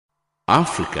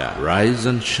Africa, rise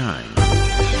and shine.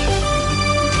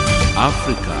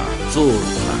 Africa,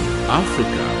 zorka.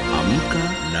 Africa, amka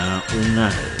na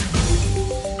ungae.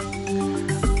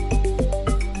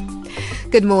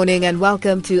 Good morning and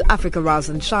welcome to Africa Rise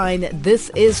and Shine. This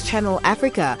is Channel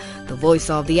Africa, the voice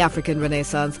of the African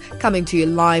Renaissance, coming to you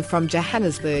live from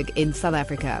Johannesburg in South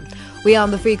Africa. We are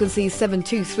on the frequency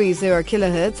 7230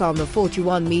 kHz on the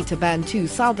 41 meter band to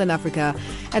Southern Africa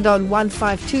and on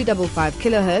 15255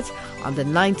 kHz on the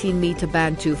 19 meter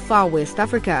band to Far West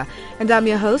Africa. And I'm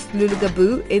your host, Lulu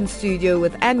Gabu, in studio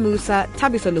with Ann Musa,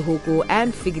 Tabiso Luhuku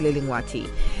and Figile Lingwati.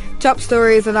 Top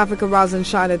stories on Africa Rise and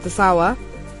Shine at this hour.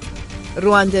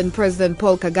 Rwandan President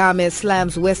Paul Kagame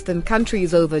slams Western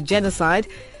countries over genocide.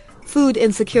 Food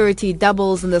insecurity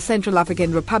doubles in the Central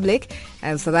African Republic.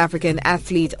 And South African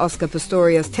athlete Oscar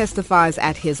Pistorius testifies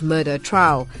at his murder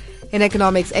trial. In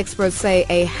economics, experts say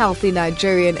a healthy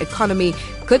Nigerian economy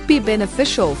could be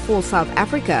beneficial for South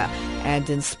Africa. And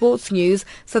in sports news,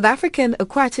 South African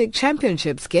Aquatic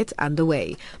Championships get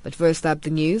underway. But first up, the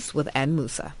news with Ann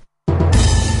Musa.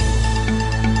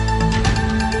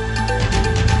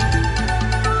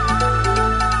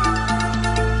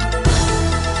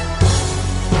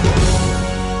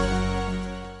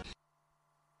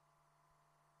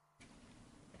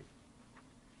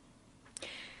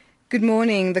 Good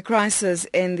morning. The crisis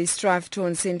in the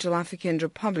strife-torn Central African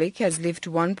Republic has left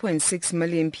 1.6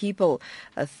 million people,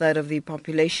 a third of the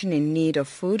population, in need of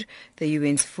food. The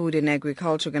UN's Food and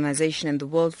Agriculture Organization and the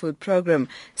World Food Programme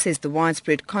says the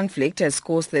widespread conflict has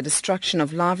caused the destruction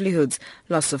of livelihoods,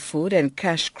 loss of food and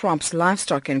cash crops,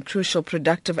 livestock and crucial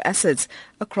productive assets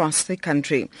across the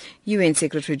country. UN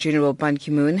Secretary-General Ban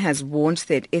Ki-moon has warned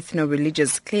that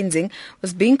ethno-religious cleansing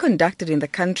was being conducted in the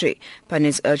country. Ban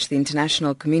has urged the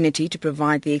international community to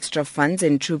provide the extra funds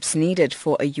and troops needed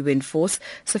for a UN force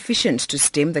sufficient to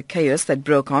stem the chaos that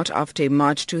broke out after a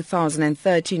March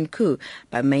 2013 coup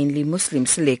by mainly Muslim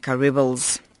Seleka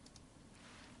rebels.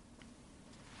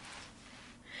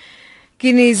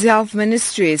 Guinea's health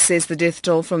ministry says the death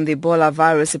toll from the Ebola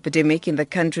virus epidemic in the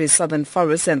country's southern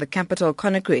forests and the capital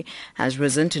Conakry has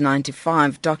risen to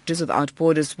 95. Doctors Without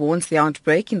Borders warns the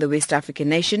outbreak in the West African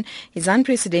nation is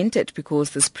unprecedented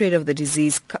because the spread of the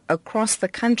disease across the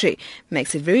country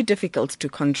makes it very difficult to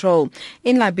control.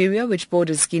 In Liberia, which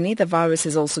borders Guinea, the virus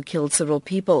has also killed several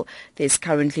people. There is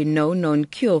currently no known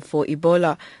cure for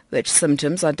Ebola, which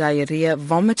symptoms are diarrhea,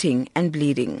 vomiting and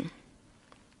bleeding.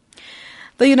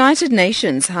 The United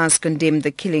Nations has condemned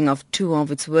the killing of two of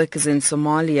its workers in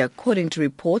Somalia. According to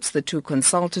reports, the two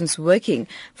consultants working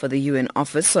for the UN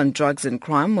Office on Drugs and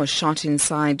Crime were shot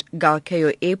inside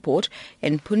Galkayo Airport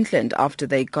in Puntland after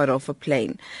they got off a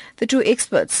plane. The two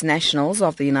experts, nationals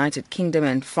of the United Kingdom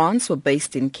and France, were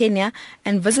based in Kenya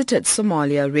and visited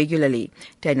Somalia regularly.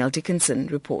 Daniel Dickinson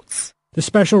reports. The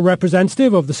Special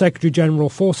Representative of the Secretary-General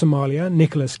for Somalia,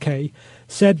 Nicholas Kay,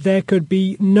 said there could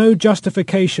be no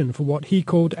justification for what he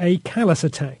called a callous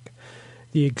attack.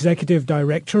 The Executive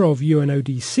Director of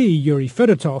UNODC, Yuri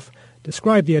Fedotov,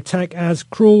 described the attack as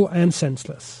cruel and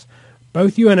senseless.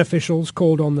 Both UN officials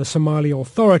called on the Somali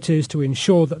authorities to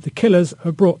ensure that the killers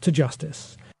are brought to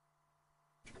justice.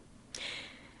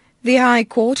 The High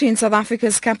Court in South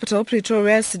Africa's capital,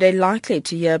 Pretoria, is today likely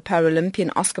to hear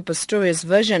Paralympian Oscar Pistorius'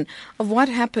 version of what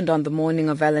happened on the morning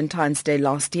of Valentine's Day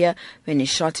last year when he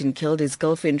shot and killed his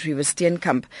girlfriend Treva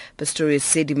Steenkamp. Pistorius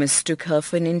said he mistook her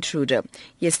for an intruder.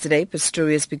 Yesterday,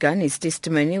 Pistorius began his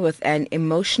testimony with an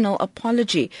emotional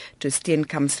apology to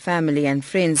Steenkamp's family and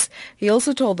friends. He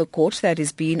also told the court that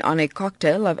he's been on a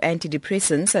cocktail of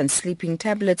antidepressants and sleeping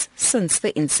tablets since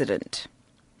the incident.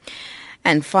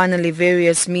 And finally,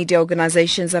 various media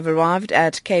organizations have arrived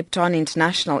at Cape Town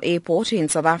International Airport in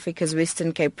South Africa's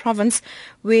Western Cape Province,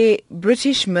 where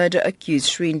British murder-accused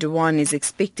Shireen Dewani is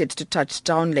expected to touch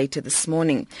down later this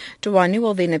morning. Dewani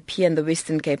will then appear in the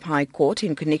Western Cape High Court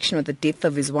in connection with the death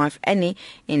of his wife Annie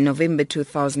in November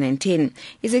 2010.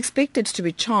 He is expected to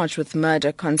be charged with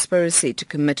murder, conspiracy to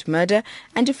commit murder,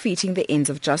 and defeating the ends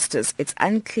of justice. It's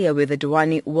unclear whether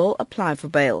Dewani will apply for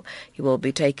bail. He will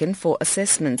be taken for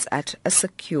assessments at a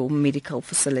secure medical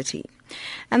facility.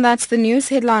 And that's the news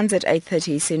headlines at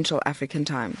 8:30 Central African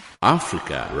Time.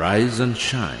 Africa, rise and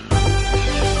shine.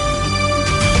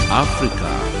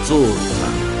 Africa, zorka.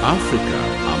 Africa,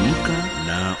 amka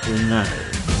na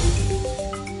ungae.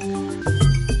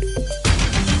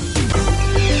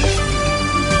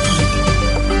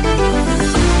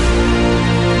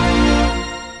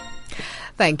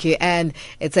 Thank you, Anne.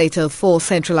 It's 8:04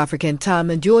 Central African Time,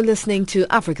 and you're listening to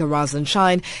Africa Rise and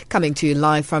Shine, coming to you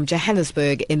live from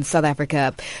Johannesburg in South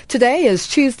Africa. Today is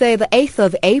Tuesday, the 8th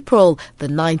of April, the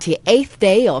 98th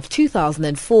day of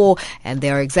 2004, and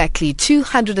there are exactly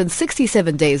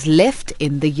 267 days left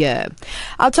in the year.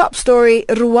 Our top story,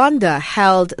 Rwanda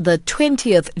held the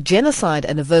 20th genocide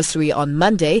anniversary on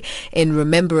Monday in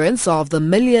remembrance of the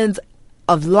millions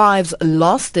of lives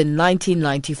lost in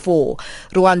 1994.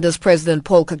 Rwanda's President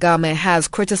Paul Kagame has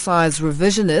criticized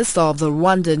revisionists of the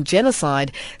Rwandan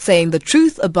genocide, saying the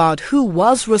truth about who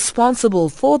was responsible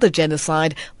for the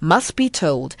genocide must be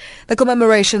told. The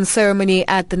commemoration ceremony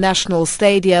at the National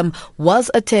Stadium was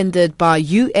attended by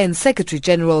UN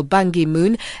Secretary-General Ban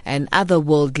Ki-moon and other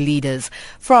world leaders.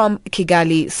 From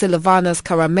Kigali, Silvanos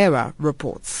Karamera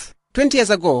reports. 20 years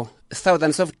ago,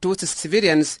 thousands of Tutsi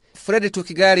civilians fled to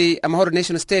Kigali Amahoro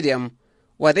National Stadium,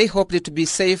 where they hoped to be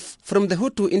safe from the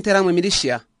Hutu Interahamwe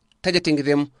militia targeting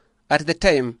them at the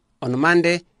time. On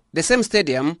Monday, the same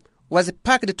stadium was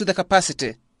packed to the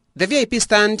capacity. The VIP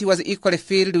stand was equally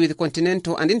filled with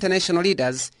continental and international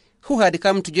leaders who had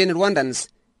come to join Rwandans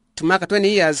to mark 20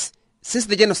 years since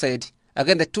the genocide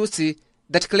against the Tutsi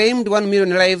that claimed 1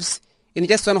 million lives in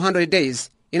just 100 days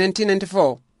in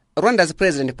 1994. Rwanda's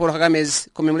President Paul Kagame's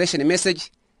commemoration message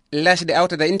lashed out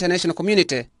the international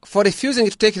community for refusing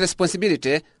to take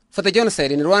responsibility for the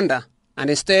genocide in Rwanda and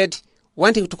instead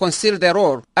wanting to conceal their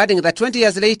role, adding that 20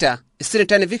 years later, still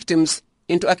turning victims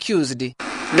into accused.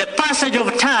 The passage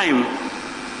of time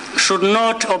should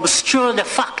not obscure the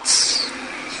facts,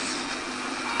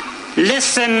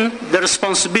 lessen the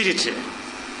responsibility,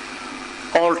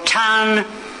 or turn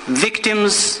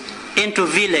victims into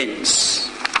villains.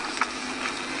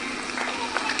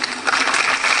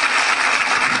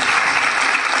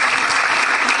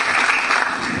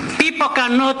 People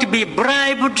cannot be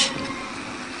bribed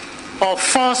or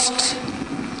forced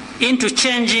into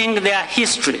changing their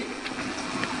history,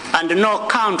 and no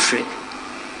country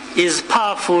is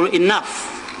powerful enough,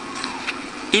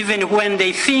 even when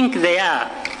they think they are,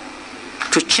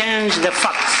 to change the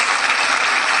facts.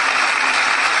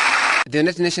 The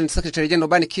United Nations Secretary-General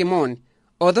Ban Ki-moon,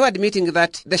 although admitting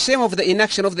that the shame of the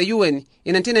inaction of the UN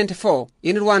in 1994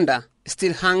 in Rwanda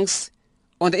still hangs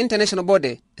on the international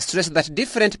body, stressed that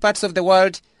different parts of the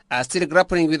world are still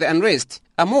grappling with the unrest,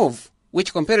 a move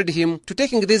which compelled him to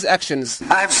taking these actions.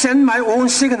 I have sent my own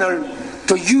signal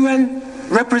to UN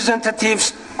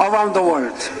representatives around the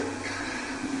world.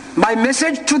 My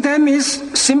message to them is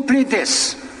simply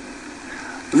this: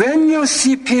 when you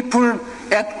see people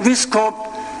at risk of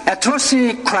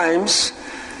atrocity crimes,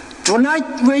 do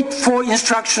not wait for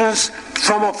instructions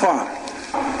from afar,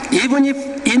 even if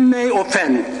it may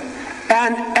offend,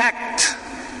 and act.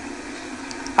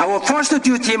 Our first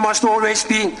duty must always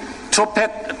be to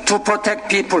protect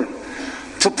people,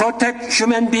 to protect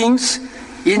human beings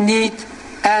in need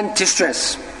and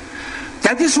distress.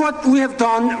 That is what we have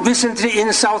done recently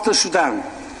in South Sudan.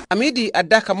 Amid a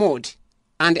darker mood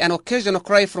and an occasional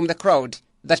cry from the crowd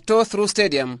that tore through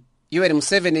stadium, Yoweri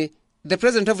Museveni, the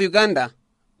president of Uganda,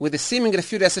 with a seemingly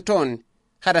furious tone,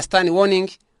 had a stern warning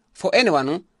for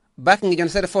anyone backing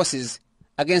genocide forces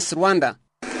against Rwanda.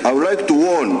 I would like to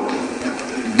warn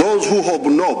those who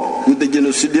hobnob with the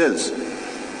genocidaires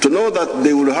to know that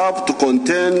they will have to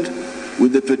contend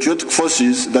with the patriotic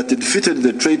forces that defeated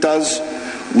the traitors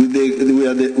with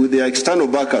their external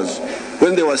backers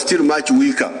when they were still much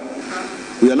weaker.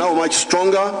 We are now much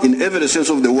stronger in every sense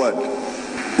of the word.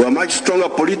 We are much stronger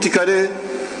politically,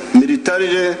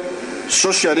 militarily,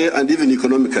 socially, and even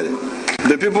economically.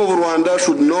 The people of Rwanda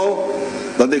should know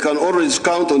that they can always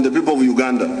count on the people of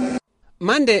Uganda.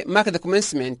 Monday marked the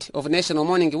commencement of National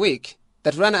Mourning Week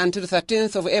that ran until the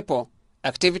 13th of April.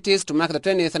 Activities to mark the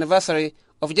 20th anniversary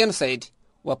of genocide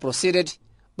were preceded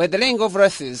by the laying of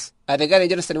wreaths at the Kigali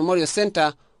Genocide Memorial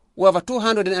Center, where over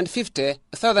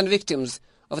 250,000 victims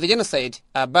of the genocide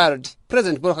are buried.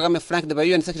 President Paul Kagame, flanked by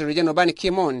UN Secretary-General Ban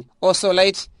Ki-moon, also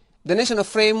light the national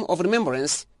flame of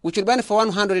remembrance, which will burn for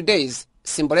 100 days,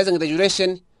 symbolizing the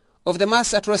duration of the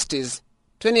mass atrocities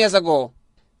 20 years ago.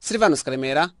 Silvanos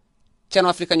Karamera, Channel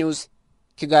Africa News,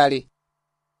 Kigali.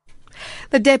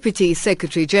 The Deputy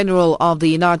Secretary-General of the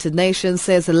United Nations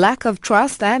says a lack of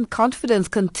trust and confidence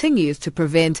continues to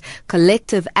prevent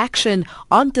collective action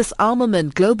on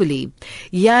disarmament globally.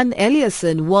 Jan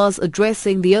Eliasson was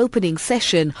addressing the opening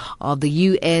session of the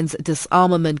UN's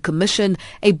Disarmament Commission,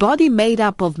 a body made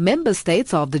up of member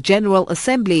states of the General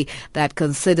Assembly that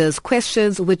considers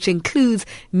questions which includes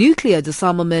nuclear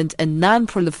disarmament and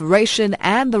non-proliferation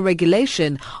and the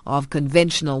regulation of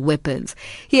conventional weapons.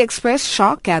 He expressed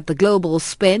shock at the global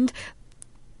spend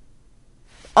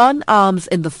on arms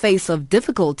in the face of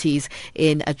difficulties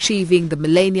in achieving the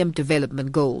Millennium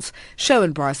Development Goals.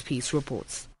 Sherwin Bryce Peace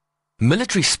reports.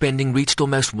 Military spending reached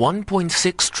almost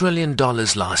 $1.6 trillion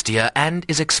last year and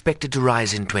is expected to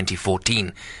rise in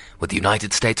 2014, with the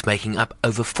United States making up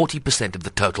over 40% of the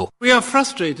total. We are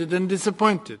frustrated and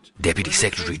disappointed. Deputy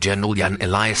Secretary General Jan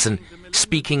Eliasson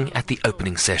speaking at the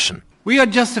opening session. We are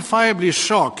justifiably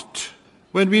shocked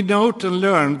when we note and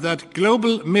learn that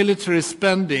global military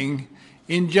spending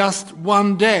in just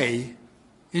one day,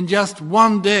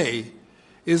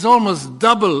 is almost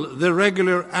double the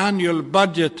regular annual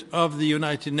budget of the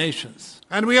United Nations.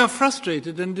 And we are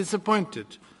frustrated and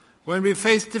disappointed when we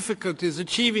face difficulties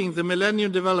achieving the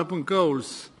Millennium Development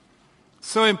Goals,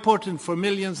 so important for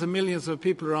millions and millions of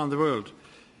people around the world,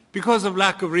 because of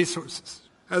lack of resources.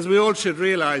 As we all should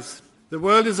realize, the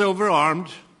world is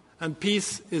overarmed and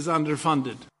peace is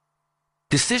underfunded.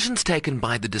 Decisions taken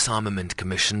by the Disarmament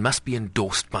Commission must be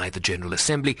endorsed by the General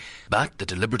Assembly, but the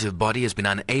deliberative body has been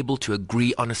unable to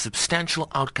agree on a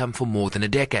substantial outcome for more than a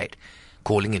decade,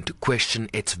 calling into question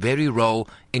its very role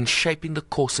in shaping the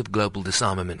course of global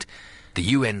disarmament.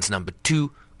 The UN's number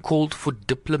 2 called for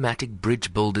diplomatic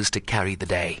bridge builders to carry the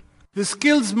day. The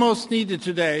skills most needed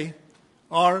today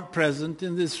are present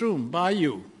in this room by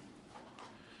you.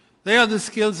 They are the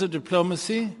skills of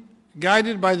diplomacy,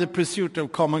 guided by the pursuit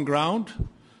of common ground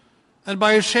and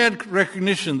by a shared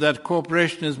recognition that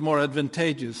cooperation is more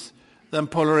advantageous than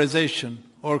polarization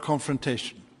or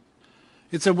confrontation.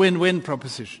 It's a win-win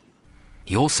proposition.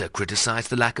 He also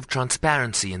criticized the lack of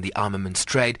transparency in the armaments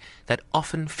trade that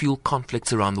often fuel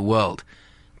conflicts around the world,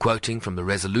 quoting from the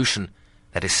resolution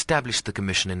that established the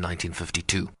Commission in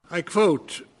 1952. I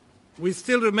quote, "We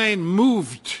still remain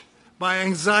moved by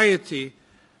anxiety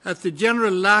at the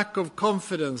general lack of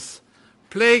confidence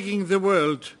plaguing the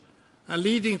world and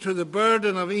leading to the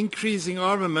burden of increasing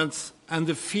armaments and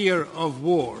the fear of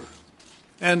war."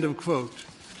 End of quote.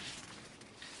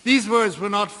 These words were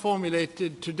not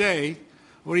formulated today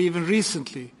or even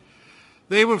recently.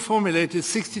 They were formulated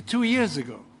 62 years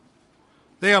ago.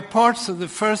 They are parts of the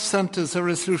first sentence of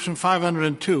Resolution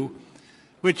 502,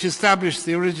 which established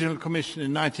the original Commission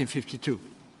in 1952.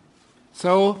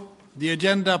 So, the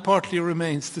agenda partly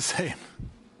remains the same.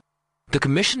 The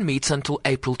Commission meets until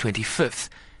April 25th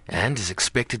and is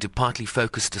expected to partly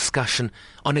focus discussion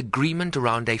on agreement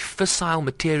around a fissile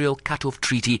material cut-off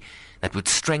treaty that would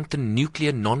strengthen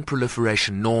nuclear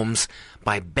non-proliferation norms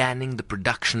by banning the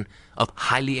production of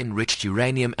highly enriched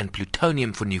uranium and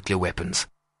plutonium for nuclear weapons.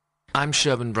 I'm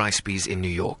Sherwin Bryce-Pease in New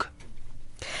York.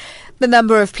 The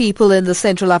number of people in the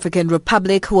Central African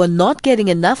Republic who are not getting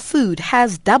enough food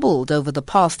has doubled over the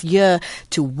past year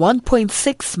to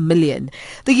 1.6 million.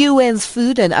 The UN's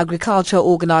Food and Agriculture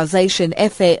Organization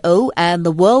FAO and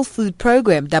the World Food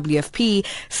Programme WFP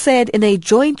said in a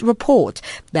joint report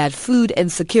that food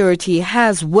insecurity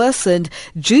has worsened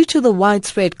due to the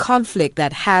widespread conflict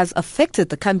that has affected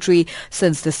the country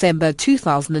since December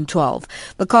 2012.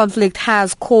 The conflict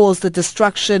has caused the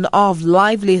destruction of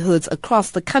livelihoods across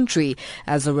the country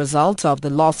as a result of the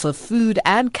loss of food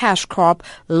and cash crop,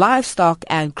 livestock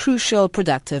and crucial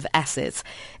productive assets.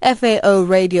 FAO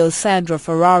Radio Sandra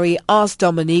Ferrari asked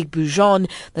Dominique Boujon,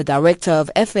 the director of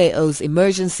FAO's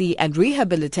Emergency and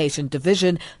Rehabilitation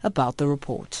Division, about the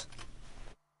report.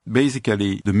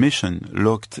 Basically, the mission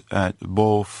looked at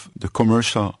both the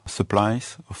commercial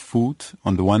supplies of food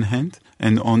on the one hand,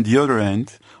 and on the other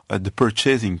hand, at the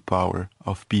purchasing power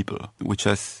of people, which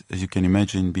has, as you can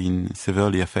imagine, been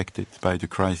severely affected by the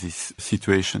crisis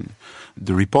situation.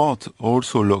 The report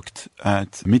also looked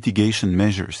at mitigation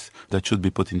measures that should be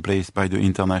put in place by the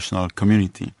international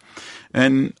community.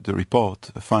 And the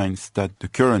report finds that the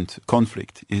current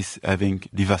conflict is having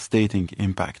devastating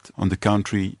impact on the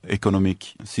country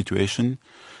economic situation,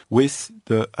 with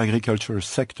the agriculture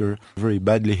sector very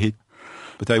badly hit.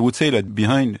 But I would say that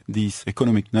behind these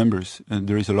economic numbers,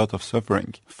 there is a lot of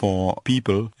suffering for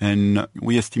people, and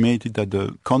we estimated that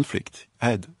the conflict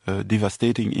had a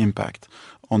devastating impact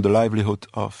on the livelihood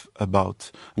of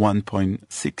about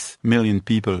 1.6 million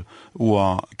people who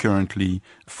are currently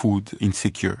food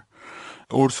insecure.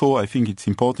 Also, I think it's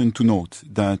important to note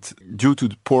that due to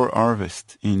the poor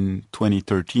harvest in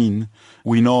 2013,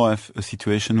 we now have a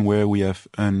situation where we have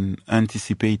an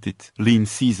anticipated lean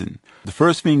season. The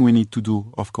first thing we need to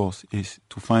do, of course, is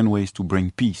to find ways to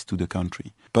bring peace to the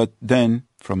country. But then,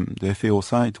 from the FAO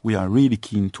side, we are really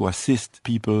keen to assist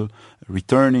people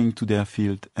returning to their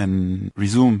field and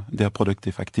resume their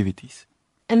productive activities.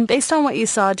 And based on what you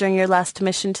saw during your last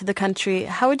mission to the country,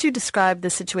 how would you describe the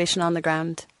situation on the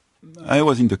ground? I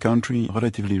was in the country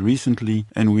relatively recently,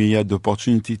 and we had the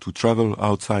opportunity to travel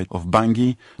outside of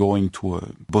Bangui, going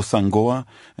to Bosangoa,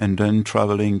 and then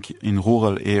traveling in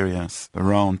rural areas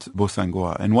around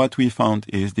Bosangoa. And what we found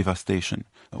is devastation.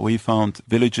 We found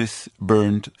villages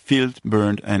burned, fields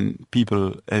burned, and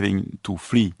people having to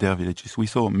flee their villages. We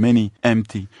saw many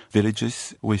empty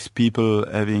villages with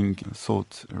people having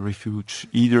sought refuge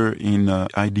either in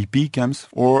IDP camps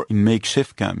or in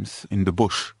makeshift camps in the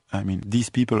bush. I mean, these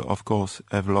people, of course,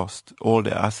 have lost all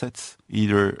their assets,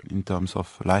 either in terms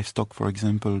of livestock, for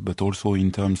example, but also in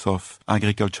terms of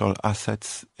agricultural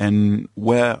assets, and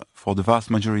were, for the vast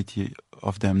majority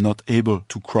of them, not able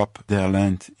to crop their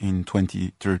land in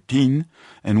 2013.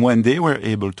 And when they were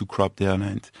able to crop their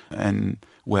land and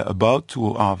were about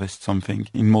to harvest something,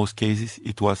 in most cases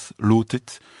it was looted,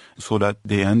 so that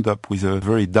they end up with a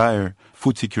very dire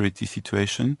food security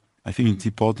situation. I think it's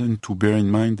important to bear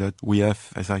in mind that we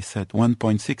have, as I said,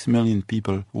 1.6 million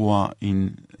people who are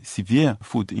in severe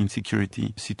food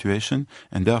insecurity situation,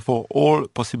 and therefore all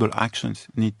possible actions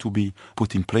need to be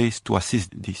put in place to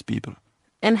assist these people.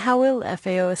 And how will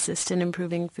FAO assist in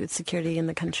improving food security in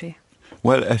the country?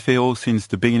 Well, FAO, since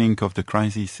the beginning of the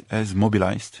crisis, has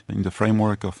mobilized in the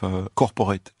framework of a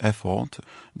corporate effort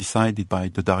decided by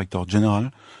the Director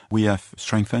General. We have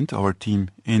strengthened our team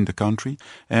in the country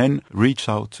and reached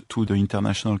out to the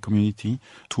international community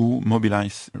to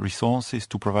mobilize resources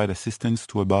to provide assistance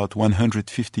to about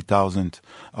 150,000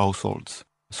 households.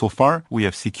 So far, we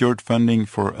have secured funding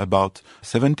for about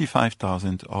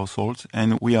 75,000 households,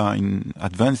 and we are in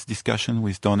advanced discussion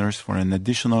with donors for an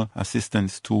additional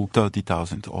assistance to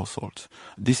 30,000 households.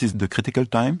 This is the critical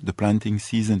time. The planting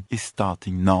season is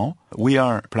starting now. We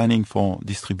are planning for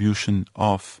distribution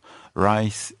of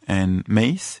rice and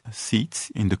maize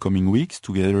seeds in the coming weeks,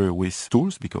 together with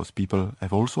tools, because people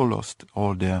have also lost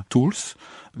all their tools.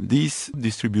 This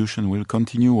distribution will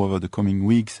continue over the coming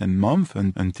weeks and months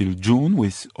and until June,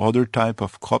 with other type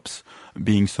of crops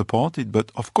being supported.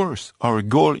 But of course, our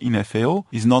goal in FAO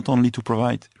is not only to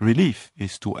provide relief,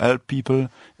 is to help people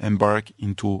embark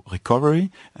into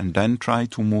recovery and then try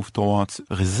to move towards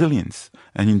resilience.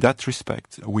 And in that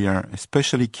respect, we are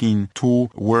especially keen to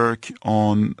work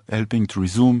on helping to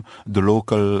resume the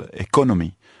local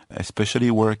economy,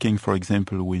 especially working, for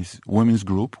example, with women's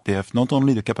group. They have not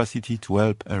only the capacity to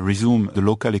help resume the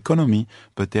local economy,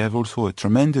 but they have also a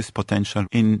tremendous potential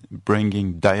in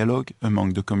bringing dialogue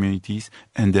among the communities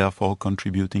and therefore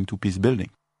contributing to peace building.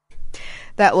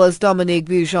 That was Dominique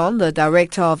Bujon, the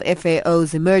director of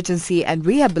FAO's Emergency and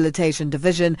Rehabilitation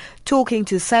Division, talking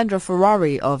to Sandra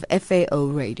Ferrari of FAO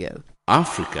Radio.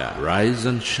 Africa, rise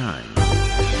and shine.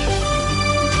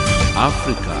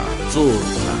 Afrika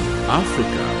zorka,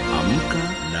 Afrika amka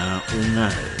na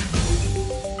ung'are.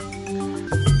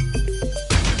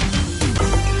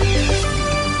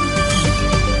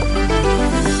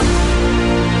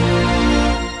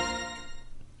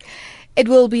 It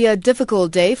will be a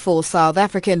difficult day for South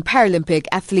African Paralympic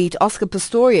athlete Oscar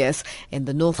Pistorius in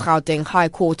the North Gauteng High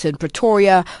Court in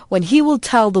Pretoria when he will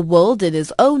tell the world in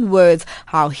his own words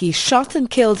how he shot and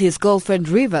killed his girlfriend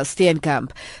Reeva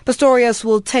Steenkamp. Pistorius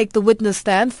will take the witness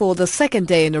stand for the second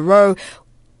day in a row.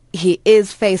 He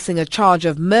is facing a charge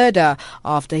of murder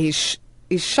after he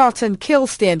shot and killed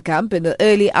Steenkamp in the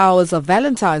early hours of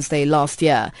Valentine's Day last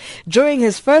year. During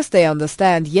his first day on the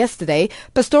stand yesterday,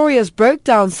 Pistorius broke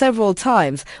down several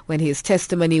times when his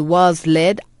testimony was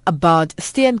led about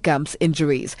Steenkamp's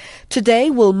injuries. Today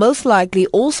will most likely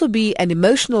also be an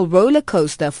emotional roller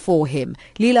coaster for him.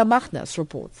 Lila Magnus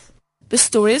reports.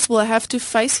 Pistorius will have to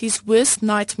face his worst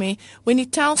nightmare when he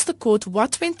tells the court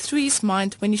what went through his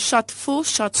mind when he shot 4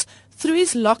 shots through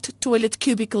his locked toilet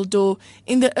cubicle door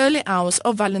in the early hours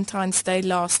of Valentine's Day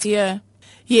last year.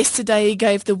 Yesterday he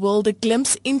gave the world a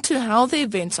glimpse into how the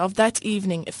events of that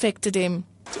evening affected him.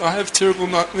 I have terrible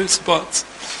nightmares about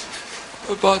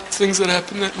things that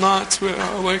happen at night where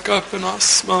I wake up and I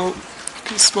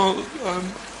can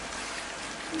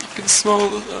smell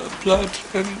blood,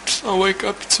 and I wake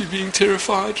up to being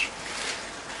terrified.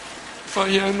 If I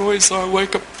hear a noise, I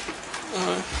wake up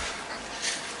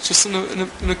just in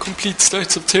a complete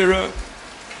state of terror,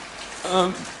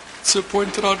 to a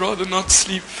point that I'd rather not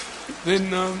sleep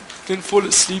than fall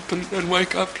asleep and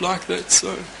wake up like that.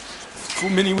 So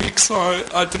for many weeks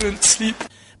I didn't sleep.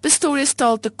 Pistorius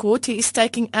told the court he is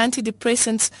taking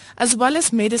antidepressants as well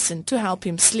as medicine to help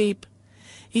him sleep.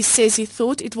 He says he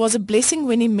thought it was a blessing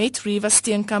when he met Reeva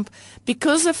Steenkamp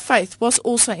because her faith was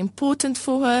also important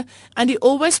for her, and he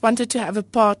always wanted to have a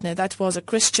partner that was a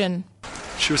Christian.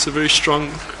 She was a very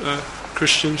strong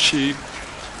Christian. She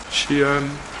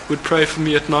would pray for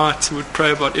me at night, would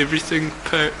pray about everything,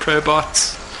 pray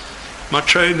about my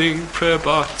training, pray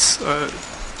about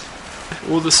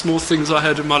all the small things I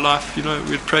had in my life. You know,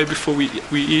 we'd pray before we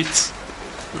eat.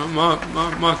 You know,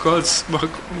 my God's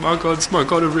my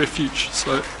God of refuge.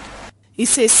 So. He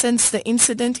says since the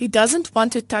incident he doesn't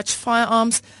want to touch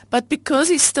firearms, but because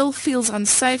he still feels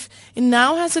unsafe, he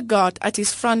now has a guard at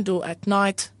his front door at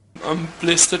night. I'm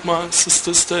blessed that my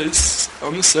sister stays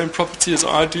on the same property as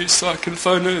I do, so I can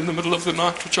phone her in the middle of the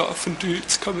night, which I often do,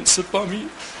 to come and sit by me.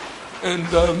 And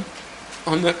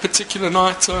on that particular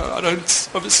night, I don't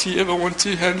obviously ever want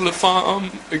to handle a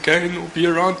firearm again or be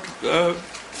around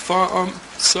firearm.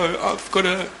 So I've got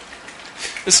a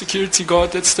security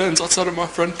guard that stands outside of my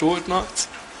front door at night.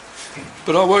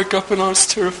 But I woke up and I was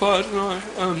terrified,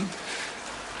 and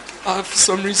I for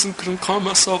some reason couldn't calm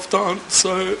myself down.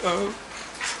 So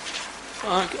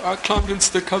I climbed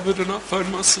into the cupboard and I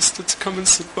phoned my sister to come and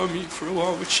sit by me for a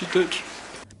while, which she did.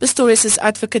 Pistorius'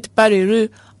 advocate Barry Roux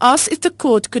asked if the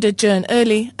court could adjourn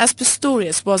early as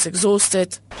Pistorius was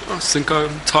exhausted. I think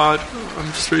I'm tired.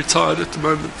 I'm just very tired at the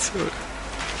moment. So.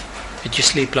 Did you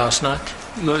sleep last night?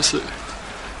 No, sir.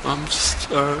 I'm just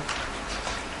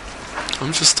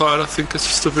tired. I think it's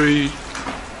just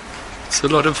it's a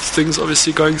lot of things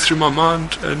obviously going through my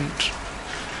mind, and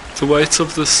the weight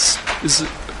of this is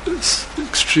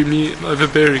extremely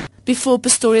overbearing. Before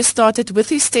Pistorius started with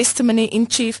his testimony in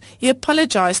chief, he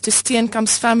apologized to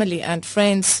Steenkamp's family and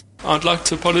friends. I'd like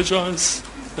to apologize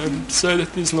and say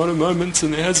that there's not a moment,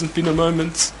 and there hasn't been a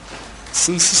moment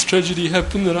since this tragedy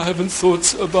happened, that I haven't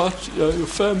thought about your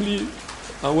family.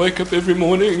 I wake up every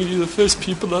morning and you're the first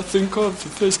people I think of, the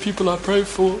first people I pray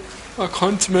for. I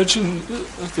can't imagine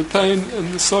the pain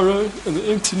and the sorrow and the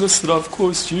emptiness that I've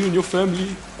caused you and your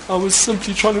family. I was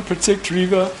simply trying to protect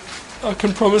Riva. I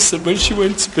can promise that when she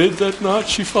went to bed that night,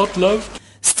 she felt loved.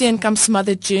 Steenkamp's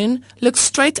mother, June, looked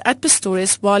straight at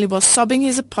Pistorius while he was sobbing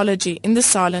his apology in the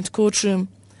silent courtroom.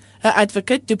 Her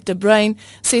advocate, Dup de Bruin,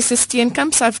 says the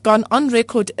Steenkamps have gone on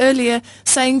record earlier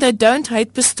saying they don't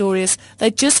hate Pistorius, they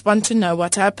just want to know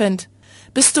what happened.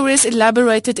 Pistorius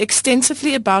elaborated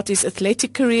extensively about his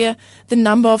athletic career, the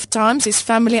number of times his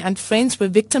family and friends were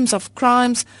victims of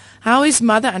crimes, how his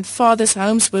mother and father's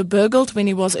homes were burgled when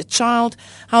he was a child,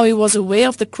 how he was aware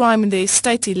of the crime in the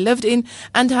estate he lived in,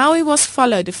 and how he was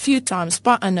followed a few times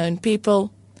by unknown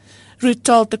people. Roux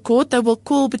told the court they will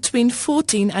call between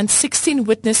 14 and 16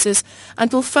 witnesses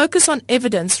and will focus on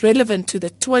evidence relevant to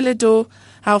the toilet door,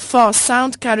 how far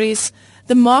sound carries,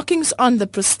 the markings on the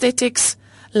prosthetics,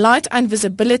 light and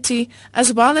visibility,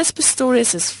 as well as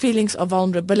Pistorius' feelings of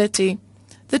vulnerability.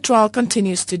 The trial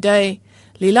continues today.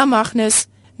 Lila Magnus,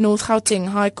 North Gauteng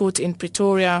High Court in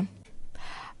Pretoria.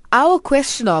 Our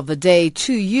question of the day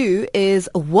to you is,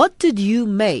 what did you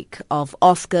make of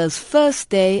Oscar's first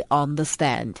day on the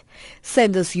stand?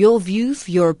 Send us your views,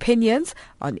 your opinions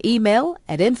on email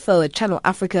at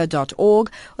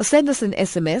info@channelafrica.org or send us an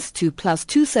SMS to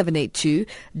 +2782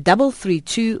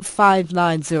 332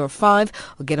 5905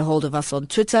 or get a hold of us on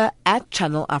Twitter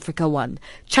 @Channel Africa 1.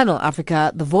 Channel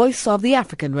Africa, the voice of the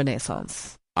African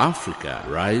Renaissance. Africa,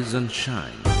 rise and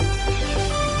shine.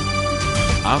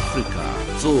 Africa,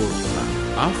 zorka.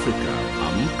 Africa,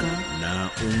 amka na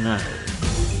ung'are.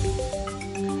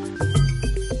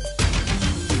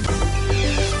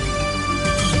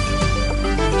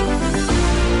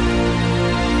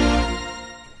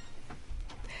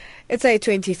 It's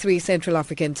 8:23 Central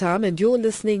African Time and you're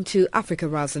listening to Africa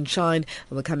Rise and Shine,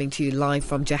 and we're coming to you live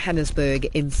from Johannesburg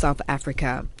in South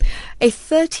Africa. A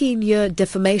 13-year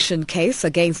defamation case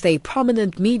against a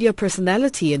prominent media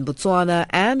personality in Botswana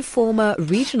and former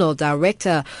regional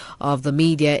director of the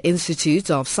Media Institute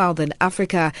of Southern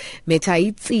Africa,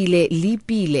 Metaitsile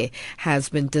Lipile, has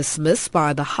been dismissed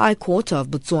by the High Court of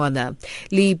Botswana.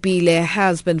 Lipile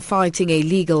has been fighting a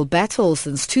legal battle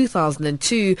since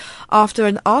 2002 after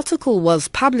an article was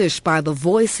published by The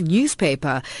Voice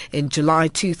newspaper in July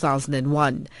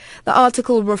 2001. The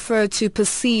article referred to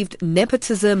perceived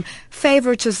nepotism,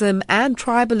 favoritism and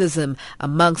tribalism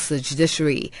amongst the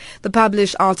judiciary. The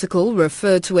published article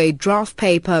referred to a draft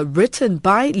paper written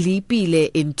by Lipile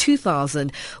in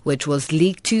 2000, which was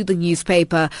leaked to the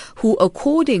newspaper, who,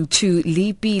 according to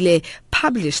Lipile,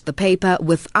 published the paper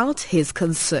without his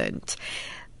consent.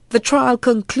 The trial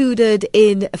concluded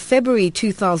in February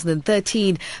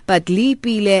 2013, but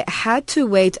Lipile had to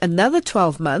wait another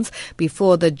 12 months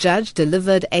before the judge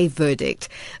delivered a verdict.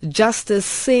 Justice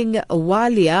Singh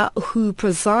Walia, who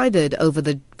presided over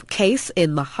the case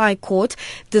in the High Court,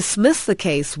 dismissed the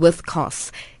case with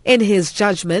costs. In his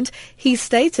judgment, he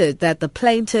stated that the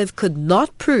plaintiff could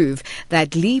not prove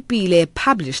that Lepile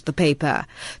published the paper.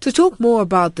 To talk more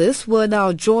about this, we're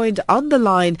now joined on the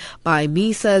line by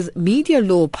MISA's Media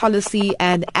Law Policy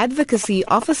and Advocacy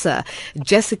Officer,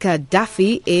 Jessica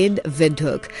Duffy in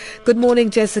Windhoek. Good morning,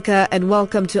 Jessica, and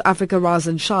welcome to Africa Rise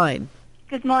and Shine.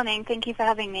 Good morning. Thank you for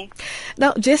having me.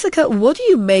 Now, Jessica, what do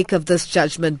you make of this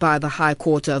judgment by the High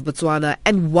Court of Botswana,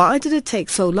 and why did it take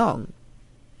so long?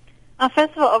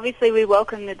 First of all, obviously we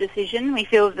welcome the decision. We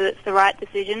feel that it's the right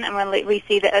decision, and we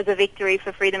see that as a victory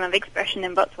for freedom of expression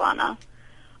in Botswana.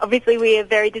 Obviously, we are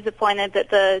very disappointed that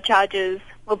the charges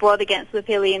were brought against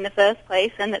Lepile in the first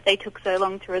place and that they took so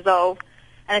long to resolve.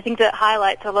 And I think that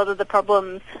highlights a lot of the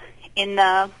problems in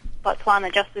the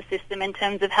Botswana justice system in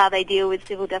terms of how they deal with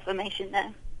civil defamation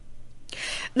there.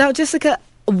 Now, Jessica,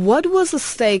 what was the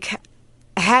stake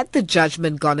had the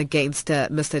judgment gone against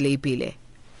Mr. Lepile?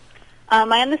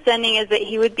 My understanding is that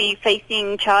he would be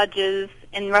facing charges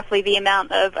in roughly the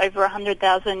amount of over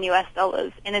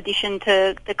 $100,000 in addition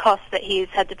to the costs that he's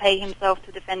had to pay himself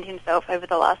to defend himself over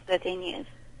the last 13 years.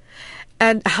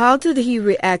 And how did he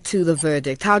react to the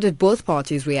verdict? How did both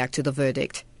parties react to the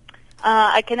verdict?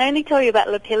 I can only tell you about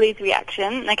Lepile's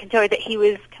reaction, and I can tell you that he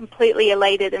was completely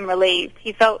elated and relieved.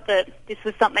 He felt that this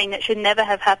was something that should never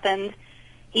have happened.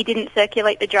 He didn't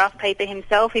circulate the draft paper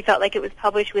himself. He felt like it was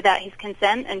published without his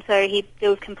consent, and so he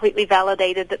feels completely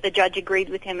validated that the judge agreed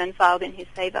with him and filed in his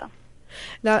favor.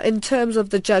 Now, in terms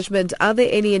of the judgment, are there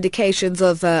any indications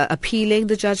of appealing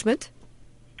the judgment?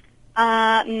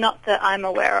 Not that I'm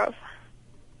aware of.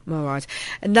 All right.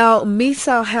 And now,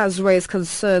 MISA has raised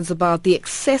concerns about the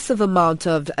excessive amount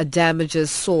of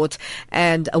damages sought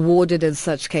and awarded in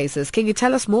such cases. Can you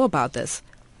tell us more about this?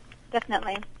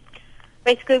 Definitely.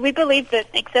 Basically, we believe that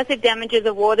excessive damages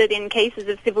awarded in cases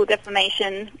of civil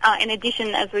defamation, in addition,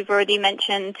 as we've already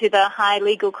mentioned, to the high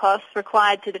legal costs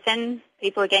required to defend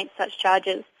people against such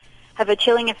charges, have a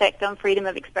chilling effect on freedom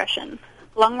of expression.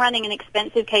 Long-running and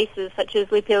expensive cases such as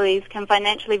Lepile's can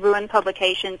financially ruin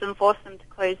publications and force them to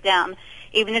close down,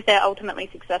 even if they're ultimately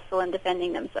successful in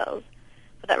defending themselves.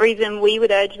 For that reason, we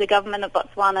would urge the government of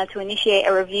Botswana to initiate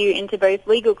a review into both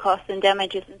legal costs and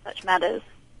damages in such matters.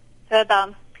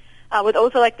 Further, I would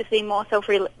also like to see more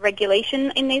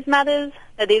self-regulation in these matters.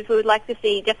 That is, we would like to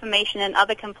see defamation and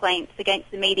other complaints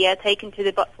against the media taken to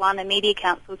the Botswana Media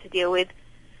Council to deal with,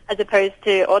 as opposed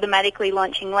to automatically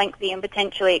launching lengthy and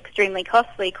potentially extremely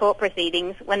costly court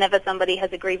proceedings whenever somebody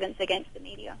has a grievance against the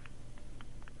media.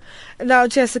 Now,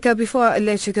 Jessica, before I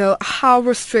let you go, how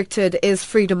restricted is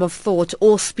freedom of thought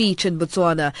or speech in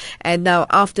Botswana? And now,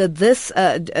 after this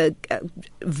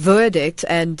verdict,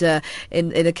 and in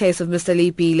the case of Mr.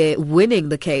 Lepile winning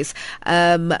the case,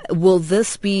 will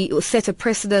this set a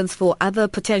precedence for other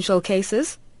potential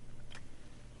cases?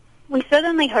 We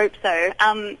certainly hope so.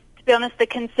 To be honest, the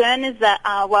concern is that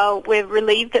while we're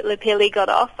relieved that Lepile got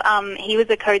off, he was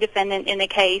a co-defendant in a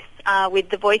case with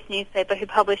The Voice newspaper who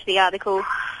published the article,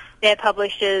 their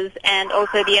publishers, and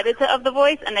also the editor of The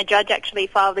Voice, and the judge actually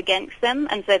filed against them,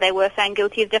 and so they were found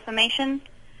guilty of defamation.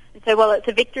 And so while it's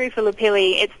a victory for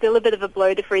Lepile, it's still a bit of a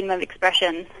blow to freedom of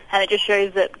expression, and it just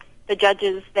shows that the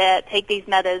judges there take these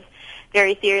matters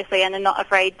very seriously and are not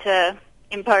afraid to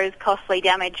impose costly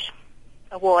damage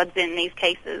awards in these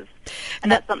cases.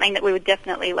 And that's something that we would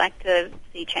definitely like to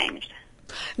see changed.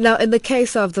 Now, in the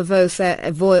case of the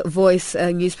Voice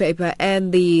newspaper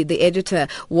and the editor,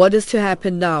 what is to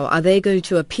happen now? Are they going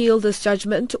to appeal this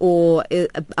judgment, or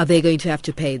are they going to have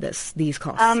to pay these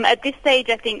costs? At this stage,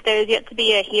 I think there is yet to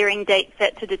be a hearing date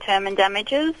set to determine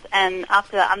damages, and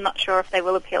after that, I'm not sure if they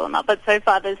will appeal or not. But so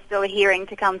far, there's still a hearing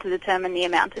to come to determine the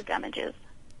amount of damages.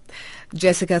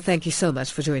 Jessica, thank you so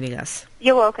much for joining us.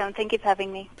 You're welcome. Thank you for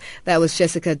having me. That was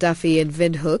Jessica Duffy in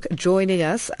Windhoek, joining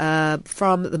us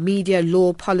from the Media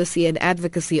Law Policy and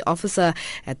Advocacy Officer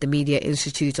at the Media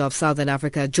Institute of Southern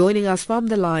Africa, joining us from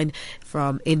the line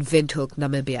in Windhoek,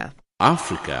 Namibia.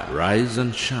 Africa, rise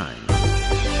and shine.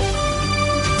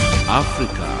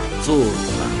 Africa,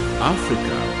 zorka.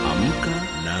 Africa,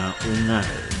 amka na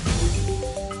ung'are.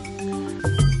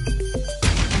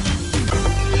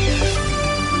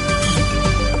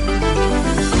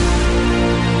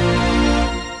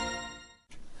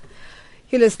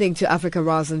 You're listening to Africa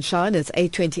Rise and Shine. It's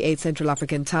 8:28 Central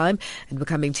African Time, and we're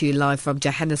coming to you live from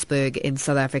Johannesburg in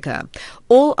South Africa.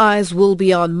 All eyes will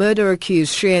be on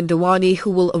murder-accused Shrien Dewani,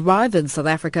 who will arrive in South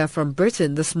Africa from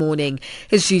Britain this morning.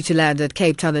 He's due to land at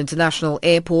Cape Town International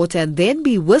Airport and then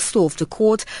be whisked off to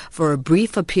court for a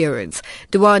brief appearance.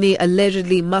 Dewani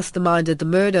allegedly masterminded the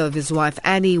murder of his wife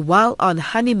Annie while on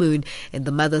honeymoon in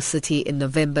the mother city in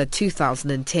November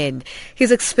 2010.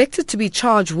 He's expected to be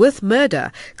charged with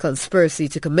murder, conspiracy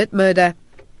to commit murder,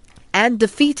 and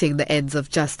defeating the ends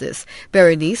of justice.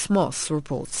 Berenice Moss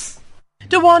reports.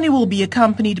 Dewani will be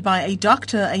accompanied by a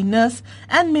doctor, a nurse,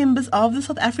 and members of the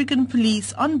South African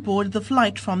police on board the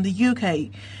flight from the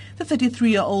UK. The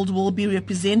 33-year-old will be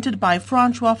represented by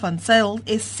Francois van Zyl,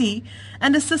 SC,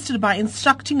 and assisted by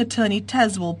instructing attorney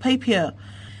Tazwell Papier.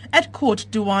 At court,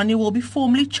 Dewani will be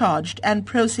formally charged and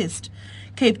processed.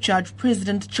 Cape Judge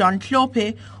President John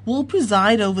Klope will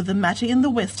preside over the matter in the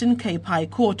Western Cape High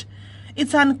Court.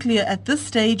 It's unclear at this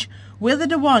stage whether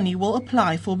Dewani will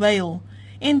apply for bail.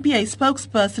 NPA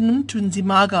spokesperson Mtunzi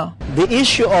Maga. The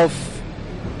issue of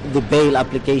the bail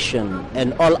application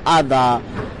and all other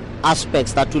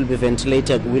aspects that will be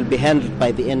ventilated will be handled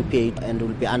by the NPA and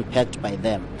will be unpacked by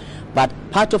them. But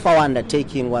part of our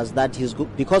undertaking was that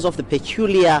because of the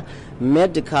peculiar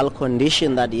medical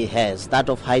condition that he has, that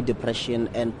of high depression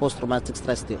and post-traumatic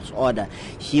stress disorder,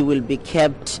 he will be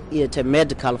kept at a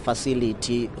medical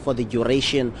facility for the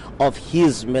duration of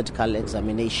his medical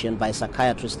examination by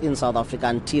psychiatrists in South Africa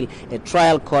until a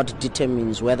trial court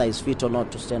determines whether he's fit or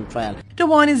not to stand trial.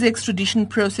 Dewani's extradition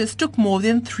process took more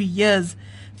than 3 years.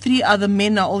 3 other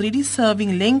men are already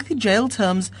serving lengthy jail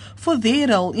terms for their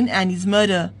role in Annie's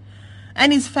murder.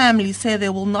 Annie's family say they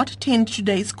will not attend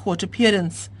today's court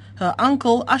appearance. Her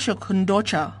uncle, Ashok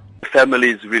Ndocha. The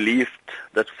family is relieved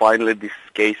that finally this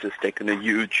case has taken a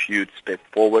huge step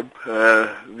forward.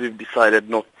 We've decided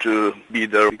not to be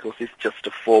there because it's just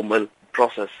a formal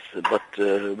process, but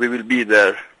we will be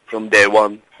there from day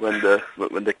one when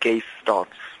the case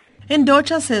starts.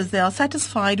 Ndocha says they are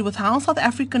satisfied with how South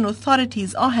African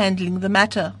authorities are handling the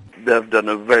matter. They have done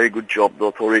a very good job, the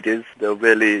authorities. They've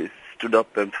really stood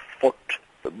up and fought.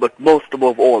 But most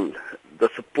above all, the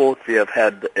support we have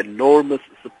had, the enormous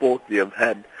support we have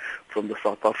had from the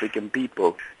South African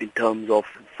people in terms of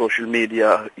social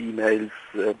media, emails.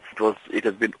 It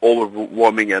has been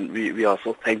overwhelming, and we are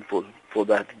so thankful for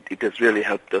that. It has really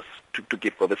helped us to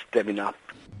keep our stamina.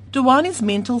 Dewani's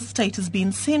mental state has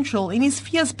been central in his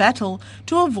fierce battle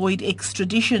to avoid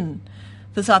extradition.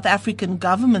 The South African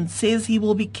government says he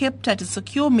will be kept at a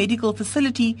secure medical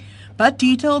facility, but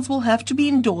details will have to be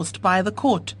endorsed by the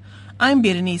court. I'm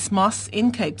Berenice Moss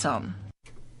in Cape Town.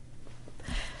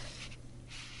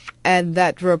 And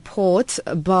that report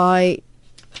by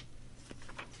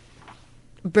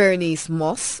Berenice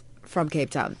Moss from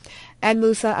Cape Town. And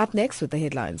Musa up next with the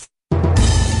headlines.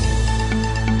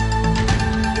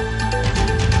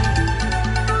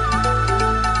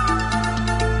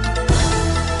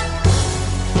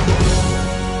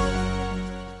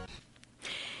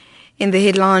 In the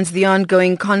headlines, the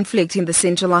ongoing conflict in the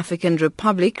Central African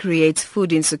Republic creates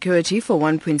food insecurity for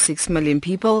 1.6 million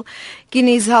people.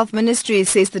 Guinea's health ministry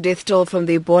says the death toll from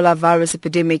the Ebola virus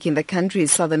epidemic in the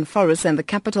country's southern forests and the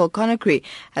capital Conakry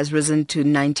has risen to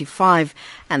 95.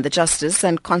 And the Justice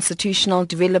and Constitutional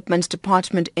Development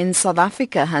Department in South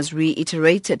Africa has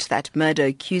reiterated that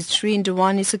murder-accused Shrien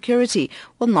Dewani's security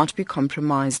will not be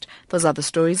compromised. Those are the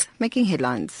stories making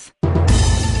headlines.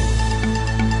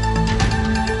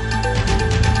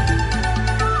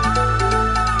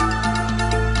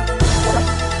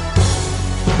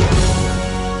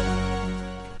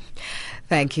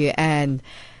 Thank you, Anne.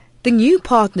 The new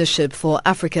Partnership for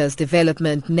Africa's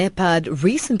Development, NEPAD,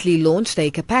 recently launched a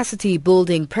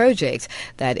capacity-building project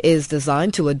that is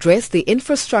designed to address the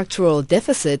infrastructural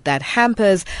deficit that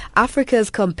hampers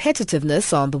Africa's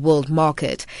competitiveness on the world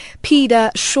market. PIDA,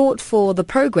 short for the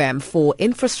Programme for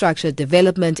Infrastructure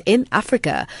Development in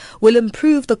Africa, will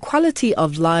improve the quality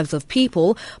of lives of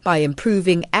people by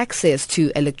improving access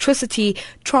to electricity,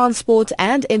 transport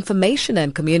and information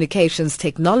and communications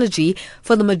technology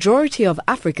for the majority of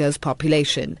Africa's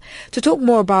population. To talk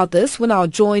more about this, we're now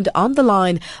joined on the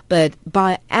line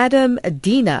by Adam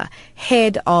Dina,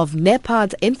 head of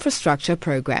NEPAD's infrastructure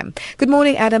program. Good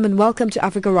morning, Adam, and welcome to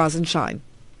Africa Rise and Shine.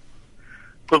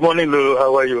 Good morning, Lulu.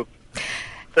 How are you?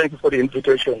 Thank you for the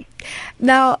invitation.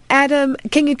 Now, Adam,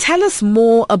 can you tell us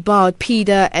more about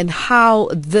PIDA and how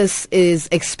this is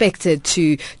expected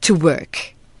to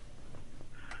work?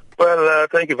 Well,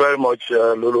 thank you very much,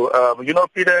 Lulu.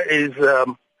 PIDA is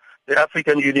the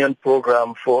African Union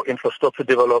Program for Infrastructure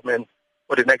Development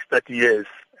for the next 30 years.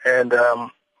 And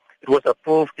It was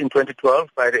approved in 2012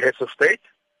 by the heads of state,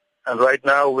 and right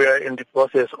now we are in the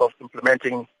process of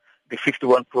implementing the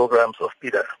 51 programs of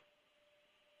PIDA.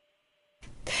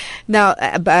 Now,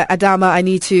 Adama, I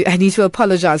need to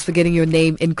apologize for getting your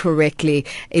name incorrectly.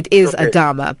 It is okay.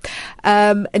 Adama.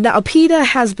 Now, PIDA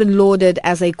has been lauded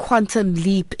as a quantum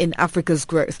leap in Africa's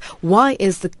growth. Why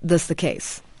is this the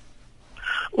case?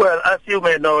 Well, as you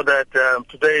may know that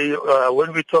today,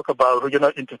 when we talk about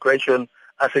regional integration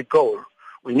as a goal,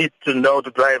 we need to know the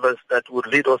drivers that would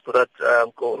lead us to that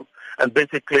goal. And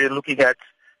basically, looking at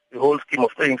the whole scheme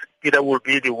of things, PIDA will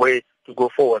be the way to go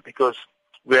forward, because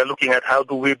we are looking at how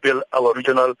do we build our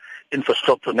regional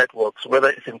infrastructure networks, whether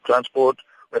it's in transport,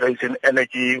 whether it's in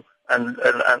energy and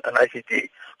ICT.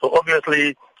 So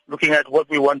obviously, looking at what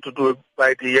we want to do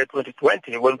by the year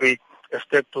 2020, when we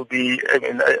expect to be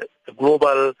a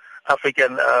global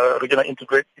African regional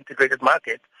integrated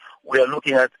market, we are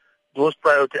looking at those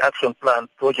priority action plan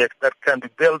projects that can be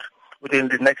built within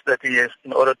the next 30 years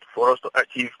in order for us to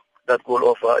achieve that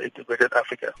goal of integrated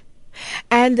Africa.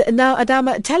 And now,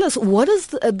 Adama, tell us, what has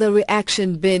the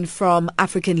reaction been from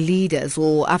African leaders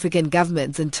or African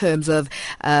governments in terms of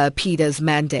PIDA's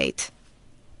mandate?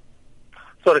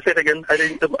 Sorry, say it again.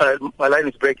 My line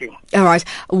is breaking. All right.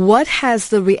 What has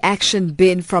the reaction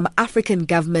been from African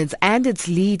governments and its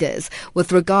leaders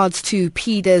with regards to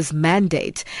PIDA's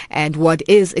mandate and what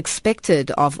is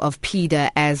expected of PIDA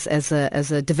as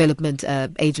a development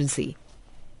agency?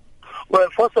 Well,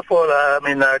 first of all,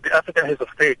 the African heads of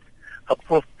state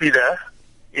approved PIDA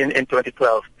in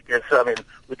 2012 because,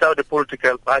 without the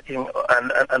political backing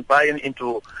and buying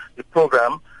into the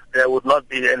program, there would not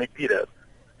be any PIDA.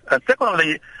 And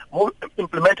secondly,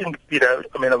 implementing PIDA,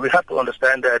 we have to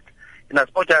understand that in as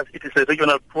much as it is a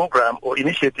regional program or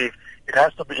initiative, it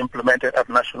has to be implemented at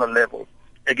national level.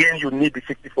 Again, you need the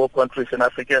 64 countries in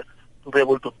Africa to be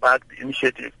able to back the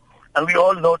initiative. And we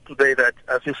all know today that,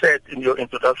 as you said in your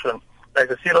introduction, there's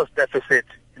a serious deficit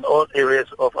in all areas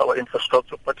of our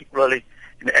infrastructure, particularly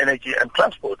in energy and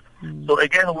transport. So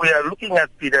again, we are looking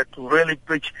at PIDA to really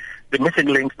bridge the missing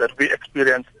links that we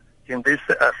experience in these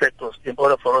sectors in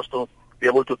order for us to be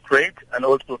able to trade and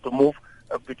also to move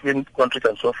between countries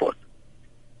and so forth.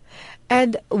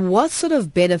 And what sort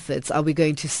of benefits are we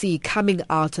going to see coming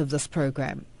out of this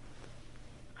program?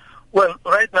 Well,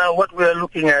 right now what we are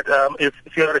looking at, if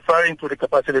you are referring to the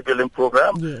capacity building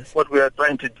program, yes, what we are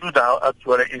trying to do now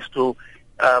actually is to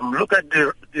look at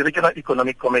the regional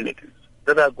economic communities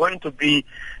that are going to be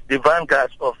the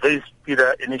vanguards of this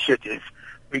PIDA initiative.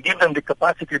 We give them the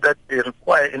capacity that they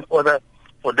require in order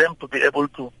for them to be able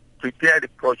to prepare the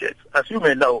projects. As you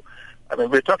may know,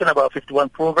 we're talking about 51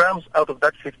 programs. Out of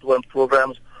that 51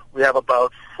 programs, we have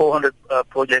about 400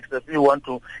 projects that we want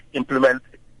to implement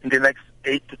in the next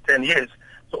 8 to 10 years.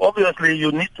 So obviously,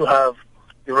 you need to have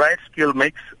the right skill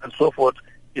mix and so forth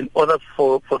in order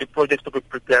for the projects to be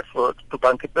prepared to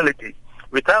bankability.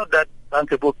 Without that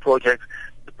bankable project,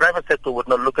 the private sector would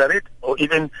not look at it, or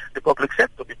even the public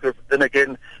sector, because then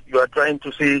again, you are trying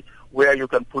to see where you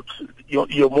can put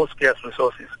your most scarce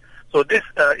resources. So this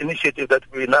initiative that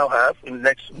we now have in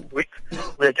next week,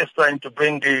 we are just trying to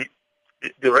bring the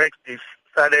REC, the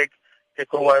SADC,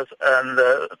 ECOWAS, and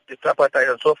the tripartite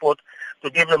and so forth, to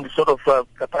give them the sort of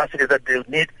capacity that they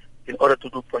need in order to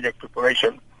do project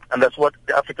preparation. And that's what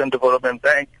the African Development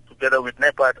Bank, together with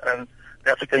NEPAD and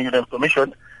the African Union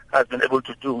Commission, has been able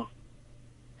to do.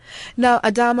 Now,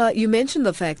 Adama, you mentioned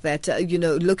the fact that,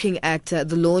 looking at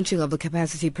the launching of the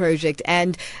capacity project,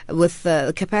 and with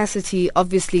capacity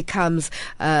obviously comes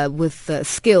with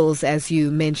skills, as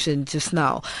you mentioned just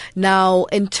now. Now,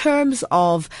 in terms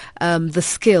of the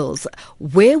skills,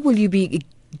 where will you be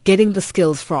getting the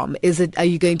skills from? Are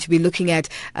you going to be looking at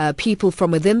people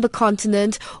from within the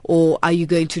continent, or are you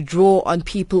going to draw on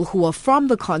people who are from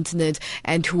the continent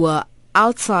and who are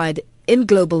outside in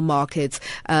global markets,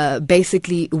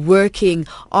 basically working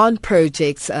on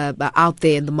projects out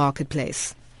there in the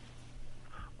marketplace?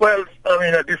 Well,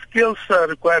 the skills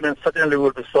requirements certainly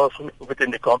will be sourced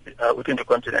within the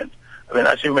continent.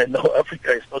 As you may know,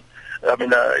 Africa is not,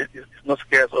 it's not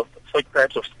scarce of such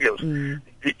types of skills.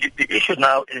 The issue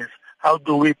now is how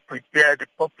do we prepare the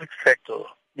public sector,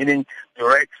 meaning the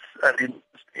RECs and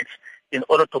the states, in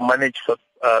order to manage such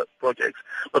projects.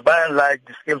 But by and large,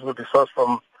 the skills will be sourced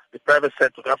from the private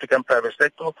sector, the African private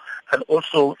sector, and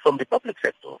also from the public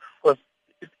sector. Because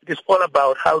it is all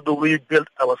about how do we build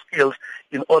our skills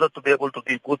in order to be able to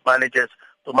be good managers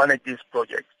to manage these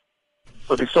projects.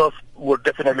 So the source will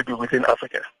definitely be within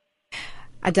Africa.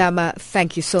 Adama,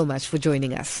 thank you so much for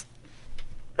joining us.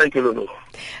 Thank you, Lulu.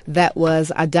 That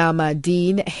was Adama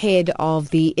Dean, head of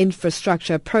the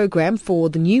infrastructure program for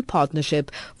the new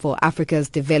Partnership for Africa's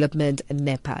Development,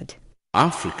 NEPAD.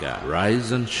 Africa,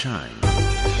 rise and shine.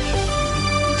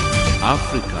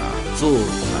 Africa,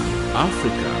 zorka.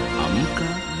 Africa,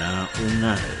 amka na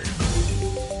ung'are.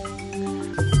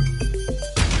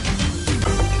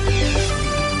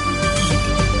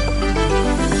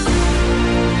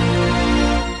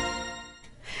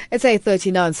 It's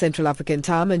 8:39 Central African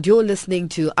Time, and you're listening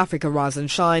to Africa Rise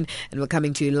and Shine, and we're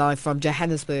coming to you live from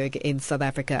Johannesburg in South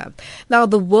Africa. Now,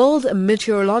 the World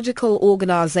Meteorological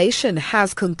Organization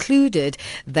has concluded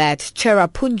that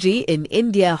Cherrapunji in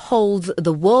India holds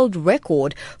the world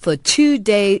record for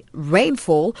two-day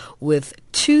rainfall with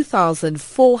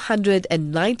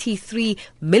 2,493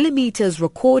 millimeters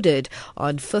recorded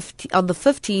on the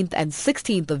 15th and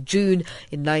 16th of June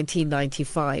in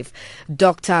 1995.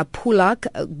 Dr. Pulak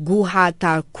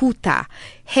Guhathakurta,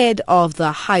 head of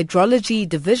the Hydrology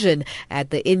Division at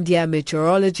the India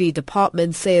Meteorology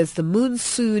Department, says the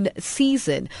monsoon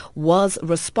season was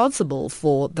responsible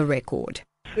for the record.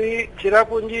 See,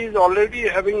 Cherrapunji is already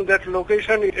having that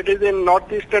location. It is in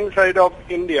northeastern side of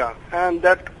India, and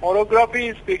that orography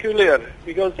is peculiar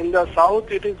because in the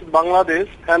south it is Bangladesh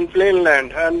and plain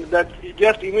land, and that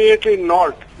just immediately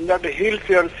north, that hills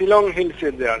here, Shillong hills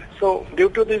is there. So due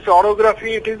to this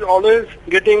orography, it is always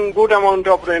getting good amount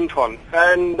of rainfall,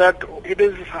 and that it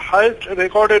is highest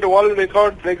recorded world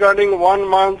record regarding 1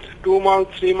 month, 2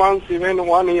 months, 3 months, even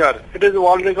 1 year. It is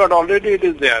world record already. It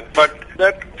is there, but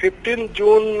that 15th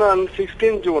June and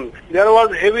 16th June, there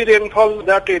was heavy rainfall in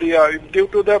that area due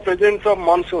to the presence of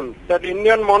monsoon. That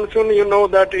Indian monsoon, you know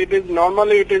that it is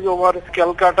normally it is over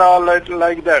Calcutta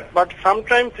like that, but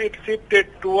sometimes it shifted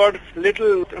towards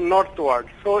little northward.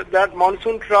 So that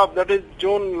monsoon trough, that is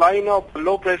zone line of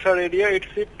low pressure area, it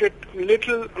shifted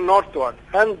little northward,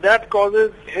 and that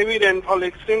causes heavy rainfall,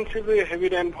 extensively heavy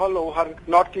rainfall over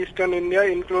northeastern India,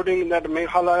 including that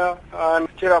Meghalaya and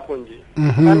Cherrapunji.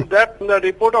 And that the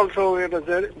report also it is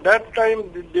there. That time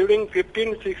during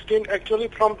 15, 16, actually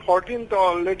from 14th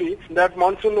already, that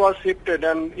monsoon was shifted,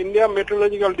 and India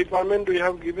Meteorological Department, we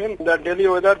have given the daily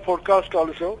weather forecast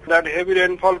also, that heavy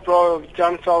rainfall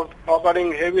chance of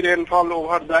occurring heavy rainfall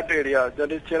over that area,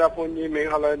 that is Cherrapunji,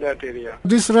 Meghalaya, that area.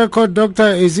 This record, Doctor,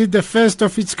 is it the first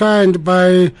of its kind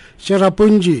by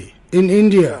Cherrapunji in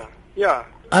India? Yeah.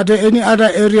 Are there any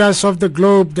other areas of the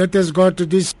globe that has got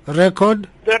this record?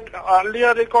 That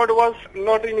earlier record was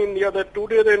not in India. The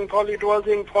two-day rainfall, it was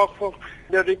in Fok.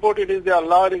 The report, it is the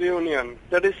Allah Reunion.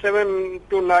 That is 7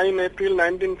 to 9 April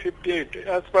 1958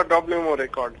 as per WMO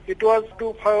record. It was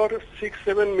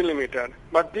 2467 millimeter.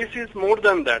 But this is more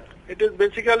than that. It is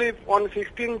basically on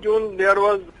 16 June there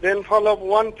was rainfall of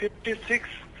 156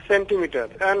 centimeter,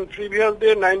 and previous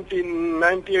day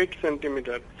 98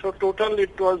 centimeter. So total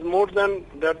it was more than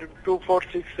that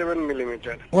 2467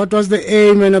 millimeter. What was the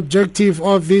aim and objective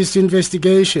of this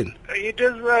investigation? It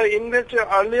is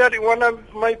earlier one of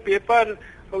my paper.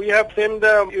 We have sent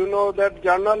that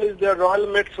journal is the Royal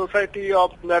Met Society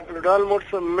of that Royal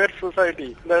Met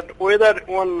Society. That weather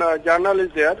one journal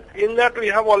is there. In that we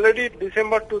have already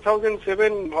December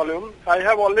 2007 volume. I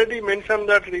have already mentioned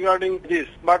that regarding this,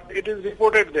 but it is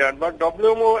reported there. But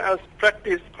WMO as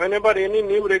practice, whenever any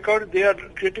new record, they are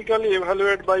critically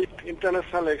evaluated by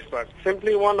international experts.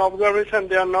 Simply one observation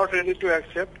they are not ready to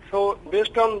accept. So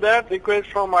based on that request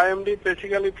from IMD,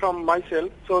 basically from myself,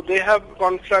 so they have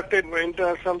constructed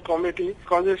international committee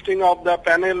consisting of the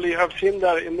panel. You have seen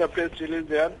that in the press release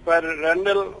there, where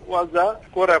Randall was the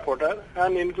co-reporter,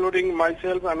 and including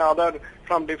myself and other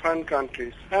from different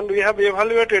countries. And we have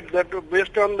evaluated that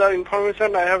based on the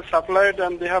information I have supplied,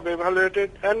 and they have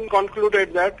evaluated and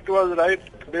concluded that it was right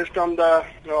based on the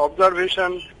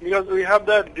observation, because we have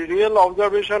the real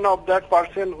observation of that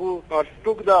person who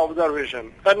took the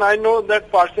observation. And I know that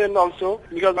person also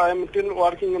because I am still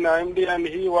working in IMD and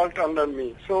he worked under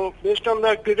me. So based on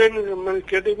the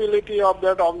credibility of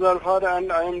that observer and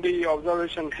IMD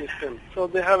observation system, so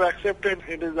they have accepted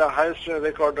it is the highest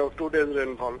record of 2 days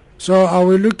rainfall. So are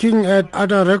we looking at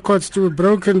other records to be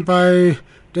broken by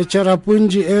the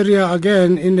Cherrapunji area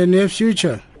again in the near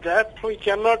future? That we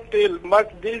cannot tell,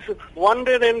 but this 1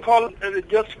 day rainfall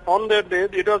just on that day,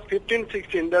 it was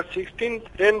 15-16. The 16th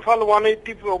rainfall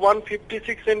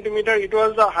 156 centimeter, it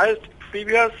was the highest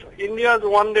previous India's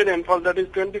one-day rainfall, that is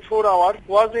 24 hours,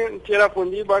 was in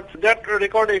Cherrapunji, but that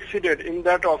record exceeded in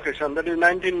that occasion, that is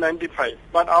 1995.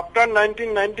 But after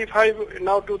 1995,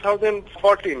 now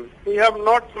 2014, we have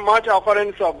not much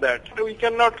occurrence of that. We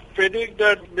cannot predict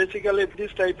that basically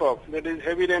this type of, that is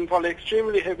heavy rainfall,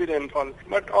 extremely heavy rainfall.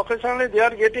 But occasionally they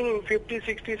are getting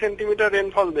 50-60 centimeter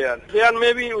rainfall there. There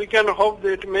maybe we can hope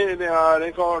that it may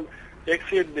record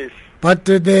exceed this. But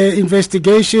the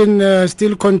investigation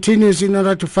still continues in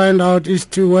order to find out as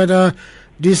to whether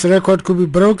this record could be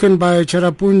broken by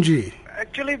Cherrapunji.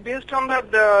 Actually, based on that,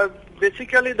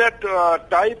 basically that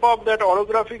type of that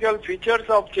orographical features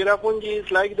of Cherrapunji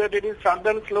is like that it is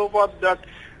southern slope of that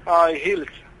hills,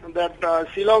 that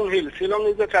Shillong Hills. Shillong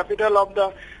is the capital of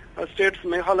the state's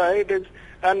Meghalaya. It is,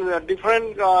 and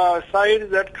different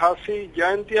sides, that Khasi,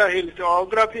 Jayantia Hills. The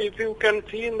orography, if you can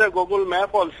see in the Google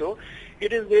map also,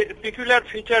 it is the peculiar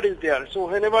feature is there. So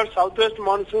whenever southwest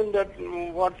monsoon, that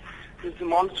what is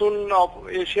monsoon of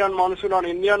Asian monsoon or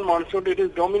Indian monsoon, it is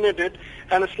dominated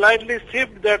and slightly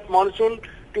shift that monsoon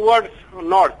towards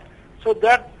north. So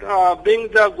that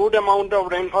brings a good amount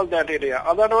of rainfall that area.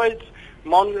 Otherwise,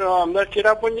 the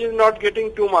Cherrapunji is not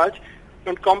getting too much.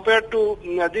 And compared to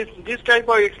this type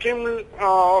of extreme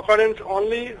occurrence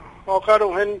only occur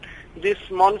when this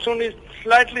monsoon is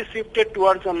slightly shifted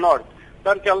towards the north.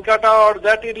 But Calcutta or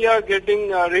that area getting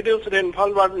reduced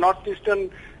rainfall, but northeastern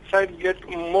side get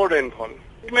more rainfall.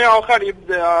 It may occur if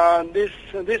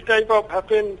this type of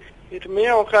happen. It may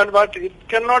occur, but it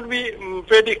cannot be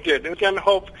predicted. We can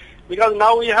hope, because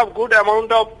now we have good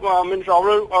amount of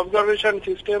observation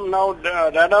system. Now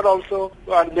radar also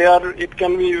are there. It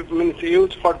can be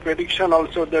used for prediction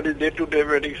also. That is day-to-day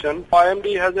prediction.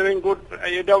 IMD has having good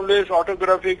AWS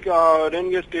autographic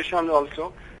rain gauge station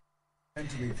also.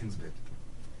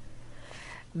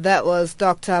 That was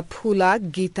Dr. Phula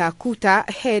Gitakuta,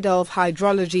 Head of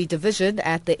Hydrology Division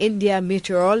at the India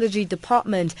Meteorology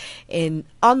Department,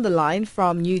 on the line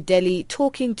from New Delhi,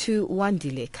 talking to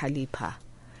Wandile Khalipa.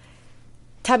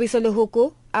 Thabiso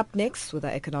Lohoko up next with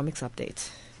our economics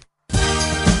update.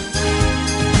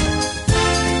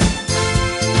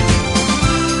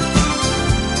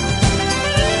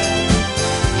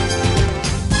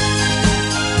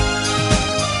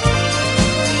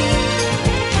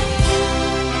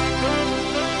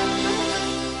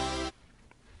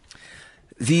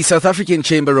 The South African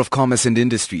Chamber of Commerce and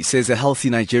Industry says a healthy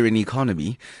Nigerian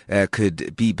economy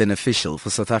could be beneficial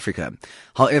for South Africa.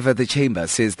 However, the chamber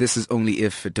says this is only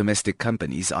if domestic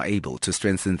companies are able to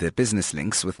strengthen their business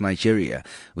links with Nigeria,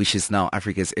 which is now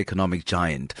Africa's economic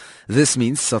giant. This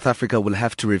means South Africa will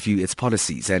have to review its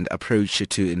policies and approach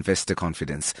to investor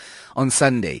confidence. On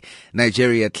Sunday,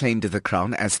 Nigeria claimed the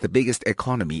crown as the biggest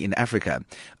economy in Africa,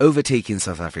 overtaking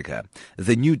South Africa.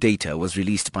 The new data was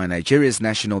released by Nigeria's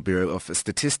National Bureau of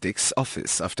Statistics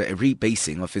Office after a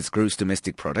rebasing of its gross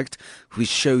domestic product, which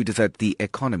showed that the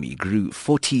economy grew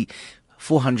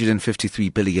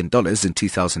 $453 billion in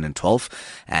 2012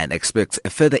 and expects a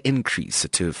further increase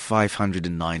to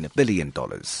 $509 billion.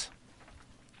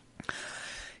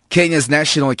 Kenya's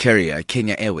national carrier,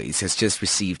 Kenya Airways, has just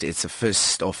received its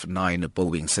first of 9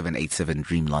 Boeing 787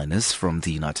 Dreamliners from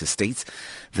the United States.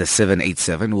 The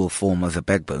 787 will form the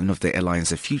backbone of the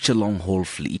airline's future long-haul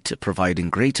fleet, providing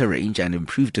greater range and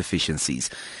improved efficiencies.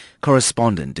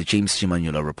 Correspondent James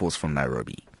Chimanyula reports from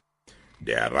Nairobi.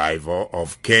 The arrival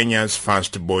of Kenya's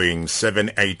first Boeing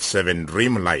 787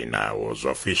 Dreamliner was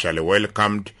officially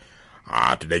welcomed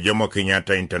at the Jomo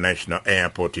Kenyatta International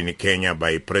Airport in Kenya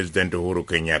by President Uhuru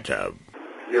Kenyatta.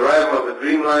 The arrival of the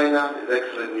Dreamliner is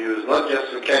excellent news, not just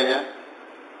for Kenya,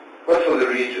 but for the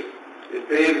region. It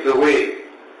paves the way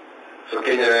for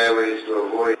Kenya Airways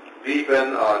to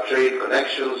deepen our trade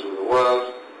connections with the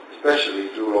world, especially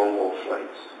through long-haul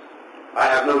flights. I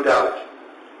have no doubt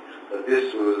that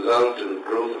this will result in the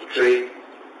growth of trade,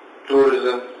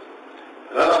 tourism,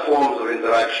 and other forms of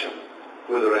interaction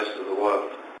with the rest of the world.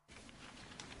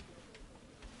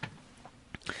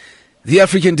 The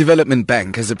African Development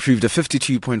Bank has approved a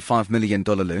 $52.5 million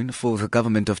loan for the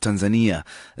government of Tanzania.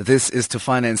 This is to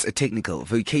finance a technical,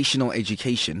 vocational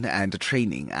education and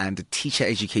training and teacher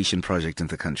education project in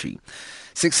the country.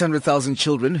 600,000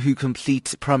 children who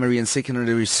complete primary and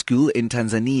secondary school in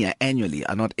Tanzania annually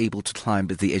are not able to climb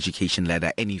the education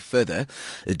ladder any further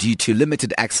due to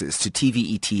limited access to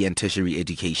TVET and tertiary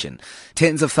education.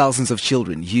 Tens of thousands of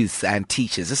children, youth and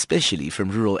teachers, especially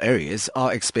from rural areas,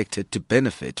 are expected to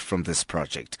benefit from this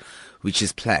project, which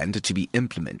is planned to be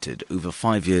implemented over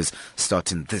 5 years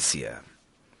starting this year.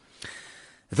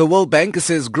 The World Bank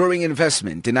says growing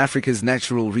investment in Africa's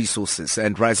natural resources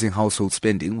and rising household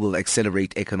spending will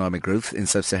accelerate economic growth in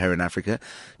sub-Saharan Africa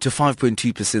to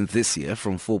 5.2% this year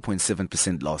from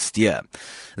 4.7% last year.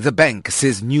 The bank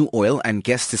says new oil and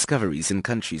gas discoveries in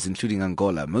countries including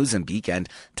Angola, Mozambique and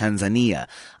Tanzania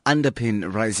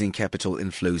underpin rising capital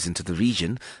inflows into the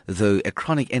region, though a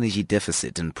chronic energy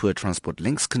deficit and poor transport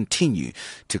links continue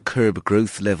to curb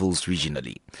growth levels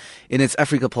regionally. In its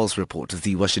Africa Pulse report,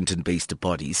 the Washington-based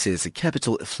body says the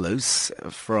capital flows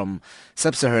from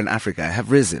sub-Saharan Africa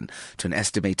have risen to an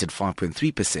estimated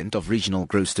 5.3% of regional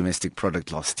gross domestic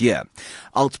product last year,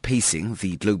 outpacing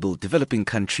the global developing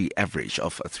country average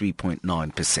of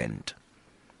 3.9%.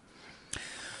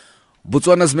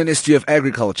 Botswana's Ministry of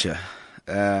Agriculture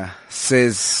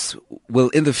says will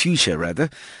in the future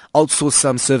outsource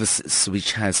some services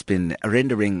which has been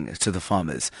rendering to the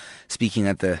farmers. Speaking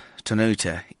at the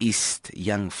Tonota East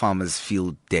Young Farmers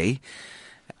Field Day,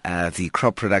 the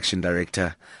crop production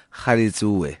director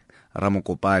Khalitsuwe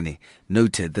Ramokopane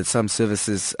noted that some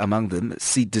services, among them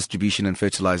seed distribution and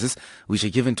fertilizers, which are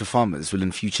given to farmers, will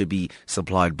in future be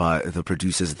supplied by the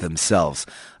producers themselves.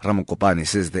 Ramokopane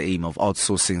says the aim of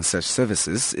outsourcing such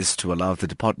services is to allow the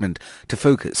department to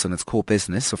focus on its core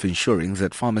business of ensuring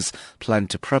that farmers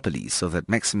plant properly so that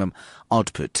maximum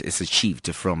output is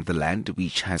achieved from the land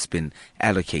which has been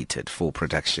allocated for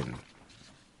production.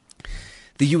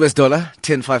 The US dollar,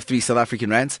 10.53 South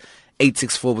African rands,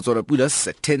 8.64 Botswana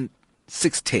Pulas,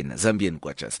 6.10 Zambian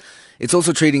Kwachas. It's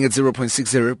also trading at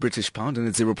 0.60 British pound and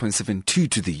at 0.72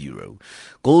 to the euro.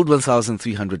 Gold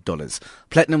 $1,300.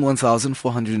 Platinum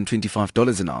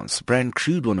 $1,425 an ounce. Brent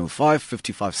crude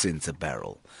 105.55 cents a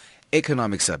barrel.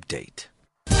 Economics update.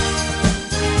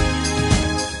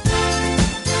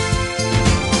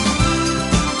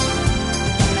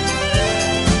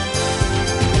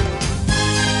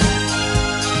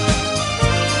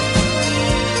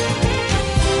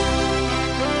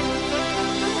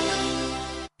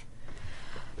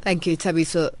 Thank you,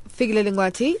 Tabiso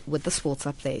Figilelengwati with the sports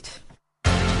update.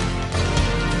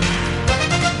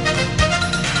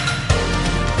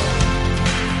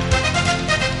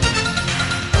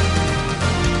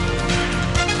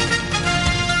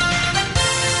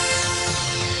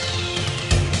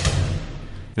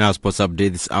 Now, sports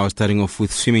update this hour, starting off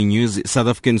with swimming news. South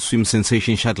African swim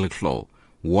sensation Shuttle Claw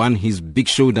won his big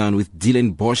showdown with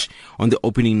Dylan Bosch on the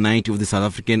opening night of the South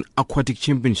African Aquatic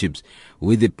Championships,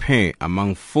 with the pair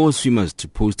among 4 swimmers to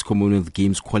post Commonwealth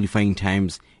Games qualifying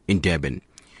times in Durban.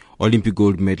 Olympic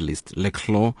gold medalist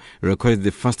Leclerc recorded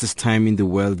the fastest time in the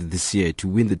world this year to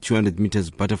win the 200 meters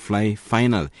butterfly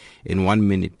final in 1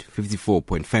 minute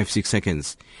 54.56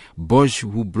 seconds. Bosch,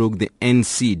 who broke the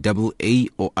NCAA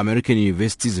or American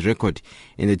University's record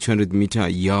in the 200 meter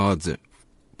yards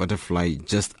butterfly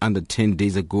just under 10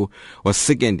 days ago, was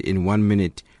second in 1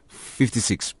 minute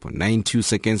 56.92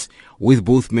 seconds, with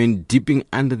both men dipping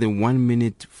under the 1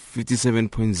 minute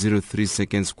 57.03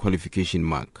 seconds qualification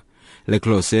mark.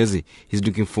 Leclerc says he's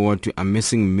looking forward to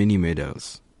amassing many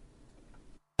medals.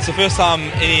 It's the first time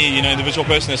any individual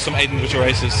person has swum 8 individual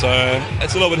races, so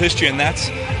it's a little bit of history in that.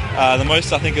 The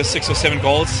most I think is 6 or 7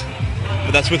 golds,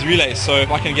 but that's with relays, so if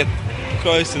I can get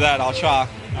close to that, I'll try.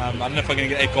 I don't know if I'm going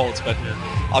to get 8 golds, but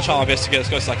I'll try my best to get as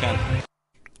close as I can.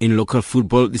 In local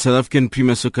football, the South African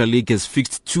Premier Soccer League has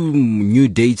fixed 2 new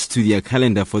dates to their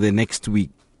calendar for the next week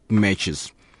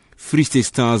matches. Free State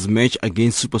Stars match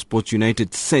against SuperSport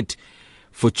United set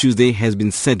for Tuesday has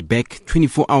been set back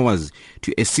 24 hours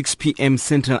to a 6 p.m.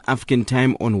 Central African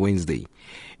time on Wednesday.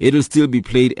 It will still be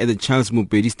played at the Charles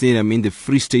Mopedi Stadium in the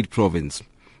Free State Province.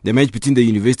 The match between the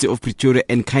University of Pretoria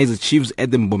and Kaizer Chiefs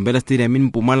at the Mbombela Stadium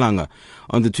in Mpumalanga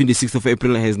on the 26th of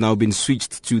April has now been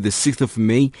switched to the 6th of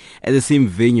May at the same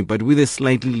venue, but with a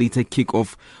slightly later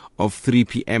kick-off of 3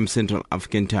 p.m. Central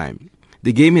African time.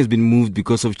 The game has been moved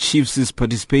because of Chiefs'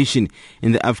 participation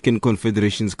in the African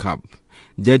Confederations Cup.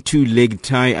 Their 2-leg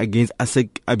tie against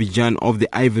ASEC Abidjan of the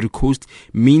Ivory Coast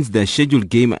means their scheduled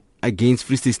game against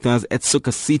Free State Stars at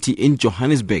Soccer City in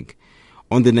Johannesburg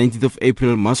on the 19th of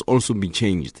April must also be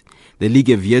changed. The league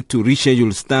have yet to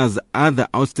reschedule Stars' other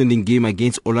outstanding game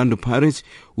against Orlando Pirates,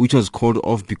 which was called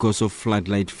off because of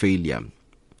floodlight failure.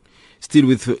 Still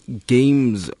with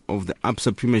games of the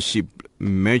ABSA Premiership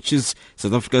matches,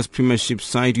 South Africa's Premiership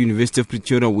side University of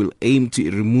Pretoria will aim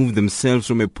to remove themselves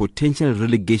from a potential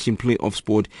relegation play-off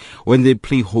spot when they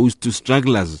play host to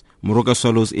strugglers Moroka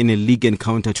Swallows in a league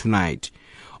encounter tonight.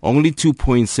 Only 2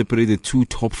 points separate the 2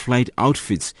 top-flight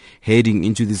outfits heading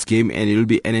into this game, and it will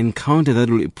be an encounter that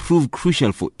will prove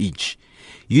crucial for each.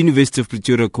 University of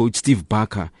Pretoria coach Steve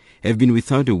Barker have been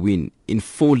without a win in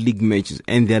 4 league matches,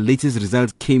 and their latest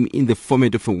result came in the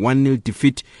format of a 1-0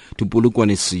 defeat to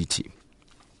Polokwane City.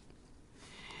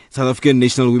 South African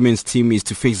national women's team is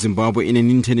to face Zimbabwe in an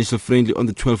international friendly on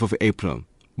the 12th of April.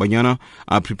 Banyana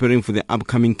are preparing for the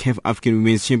upcoming CAF African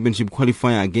Women's Championship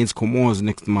qualifier against Comoros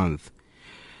next month.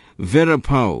 Vera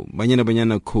Pau,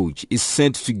 Banyana coach, is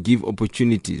set to give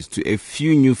opportunities to a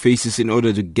few new faces in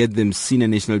order to get them senior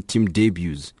national team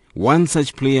debuts. One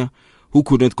such player who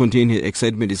could not contain his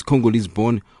excitement is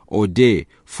Congolese-born Ode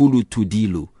Fulu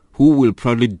Tudilu, who will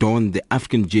proudly don the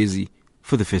African jersey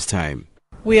for the first time.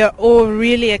 We are all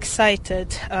really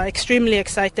excited, extremely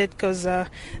excited, because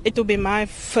it will be my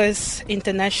first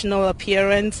international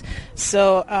appearance.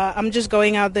 So I'm just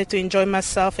going out there to enjoy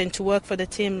myself and to work for the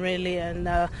team, really, and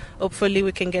hopefully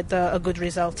we can get a good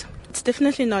result. It's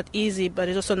definitely not easy, but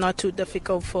it's also not too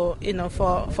difficult for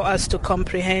us to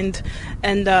comprehend.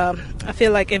 And I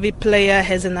feel like every player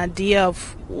has an idea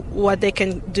of what they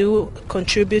can do,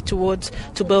 contribute towards,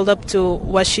 to build up to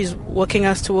what she's working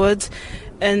us towards.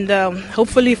 And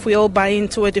hopefully if we all buy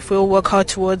into it, if we all work hard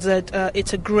towards it,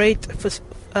 it's a great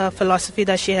philosophy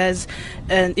that she has.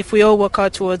 And if we all work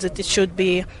hard towards it, we should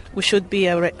be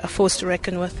a force to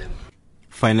reckon with.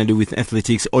 Finally, with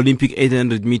athletics, Olympic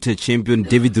 800-meter champion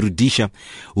David Rudisha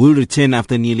will return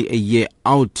after nearly a year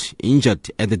out, injured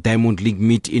at the Diamond League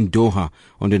meet in Doha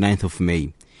on the 9th of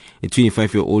May. A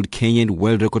 25-year-old Kenyan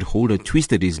world record holder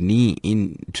twisted his knee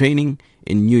in training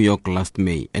in New York last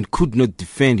May and could not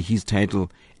defend his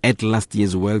title at last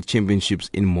year's World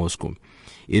Championships in Moscow.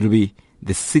 It will be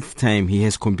the 6th time he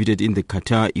has competed in the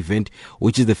Qatar event,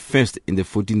 which is the first in the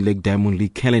 14-leg Diamond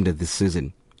League calendar this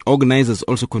season. Organizers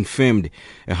also confirmed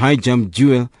a high jump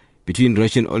duel between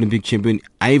Russian Olympic champion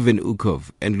Ivan Ukov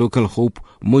and local hope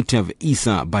Motav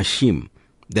Isa Bashim,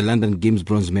 the London Games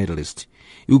bronze medalist.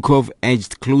 Ukov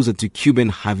edged closer to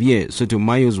Cuban Javier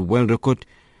Sotomayor's world record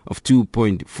of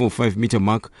 2.45 meter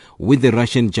mark, with the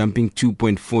Russian jumping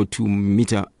 2.42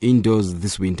 meter indoors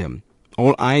this winter.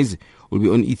 All eyes will be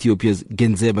on Ethiopia's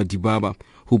Genzeba Dibaba,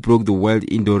 who broke the world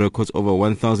indoor records over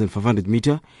 1,500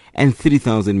 meter and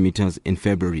 3,000 meters in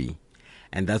February.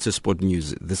 And that's the sport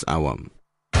news this hour.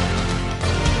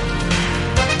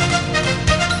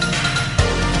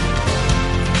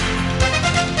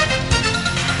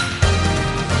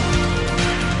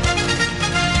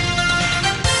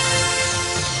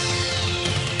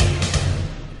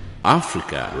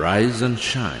 Africa, rise and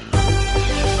shine.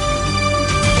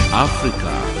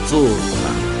 Africa,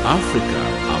 zorka. Africa,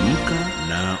 amka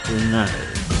na ung'are.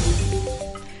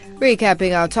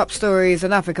 Recapping our top stories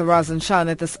in Africa, Rise and Shine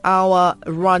at this hour,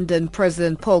 Rwandan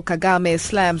President Paul Kagame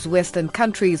slams Western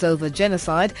countries over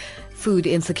genocide. Food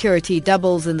insecurity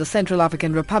doubles in the Central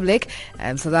African Republic,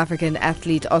 and South African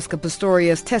athlete Oscar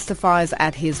Pistorius testifies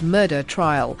at his murder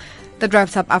trial. That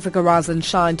wraps up Africa Rise and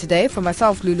Shine today. For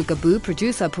myself, Lulu Gabu,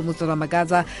 producer Pumuto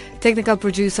Ramagaza, technical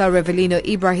producer Revelino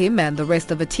Ibrahim, and the rest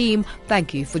of the team,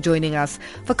 thank you for joining us.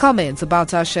 For comments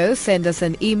about our show, send us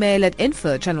an email at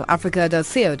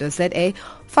info@channelafrica.co.za.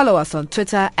 Follow us on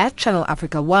Twitter at Channel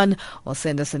Africa 1, or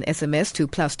send us an SMS to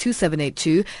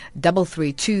 +2782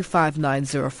 332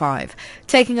 5905.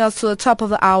 Taking us to the top of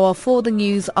the hour for the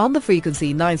news on the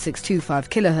frequency 9625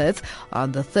 kilohertz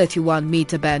on the 31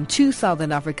 meter band to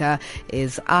Southern Africa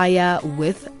is Aya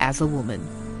with As a Woman.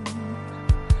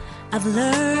 I've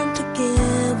learned to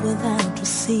give without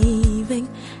receiving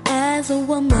as a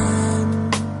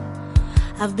woman.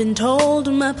 I've been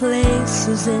told my place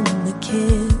is in the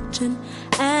kitchen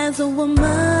as a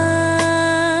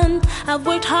woman. I've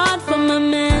worked hard for my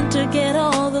man to get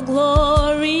all the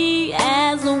glory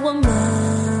as a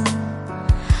woman.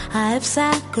 I have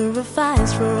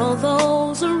sacrificed for all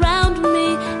those around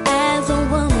me as a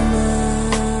woman.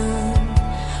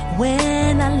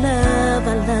 When I love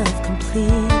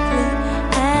completely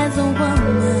as a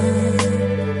woman.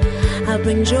 I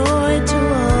bring joy to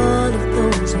all of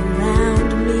those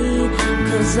around me,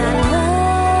 'cause I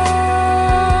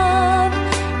love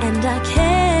and I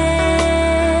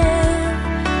care,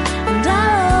 and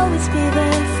I'll always be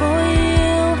there for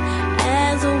you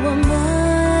as a woman.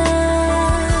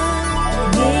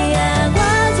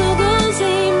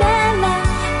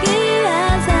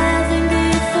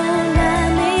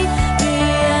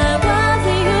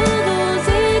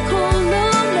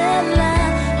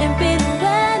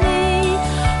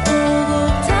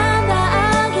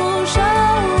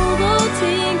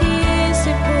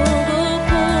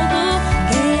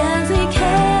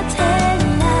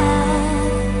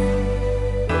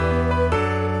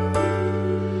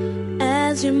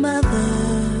 Your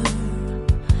mother,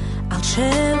 I'll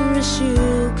cherish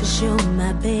you 'cause you're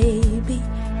my baby.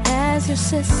 As your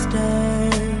sister,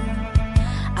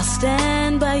 I'll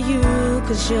stand by you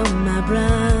 'cause you're my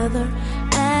brother.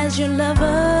 As your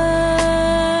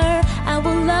lover, I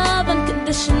will love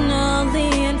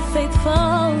unconditionally and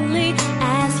faithfully.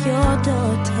 As your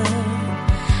daughter,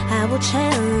 I will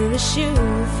cherish you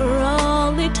for all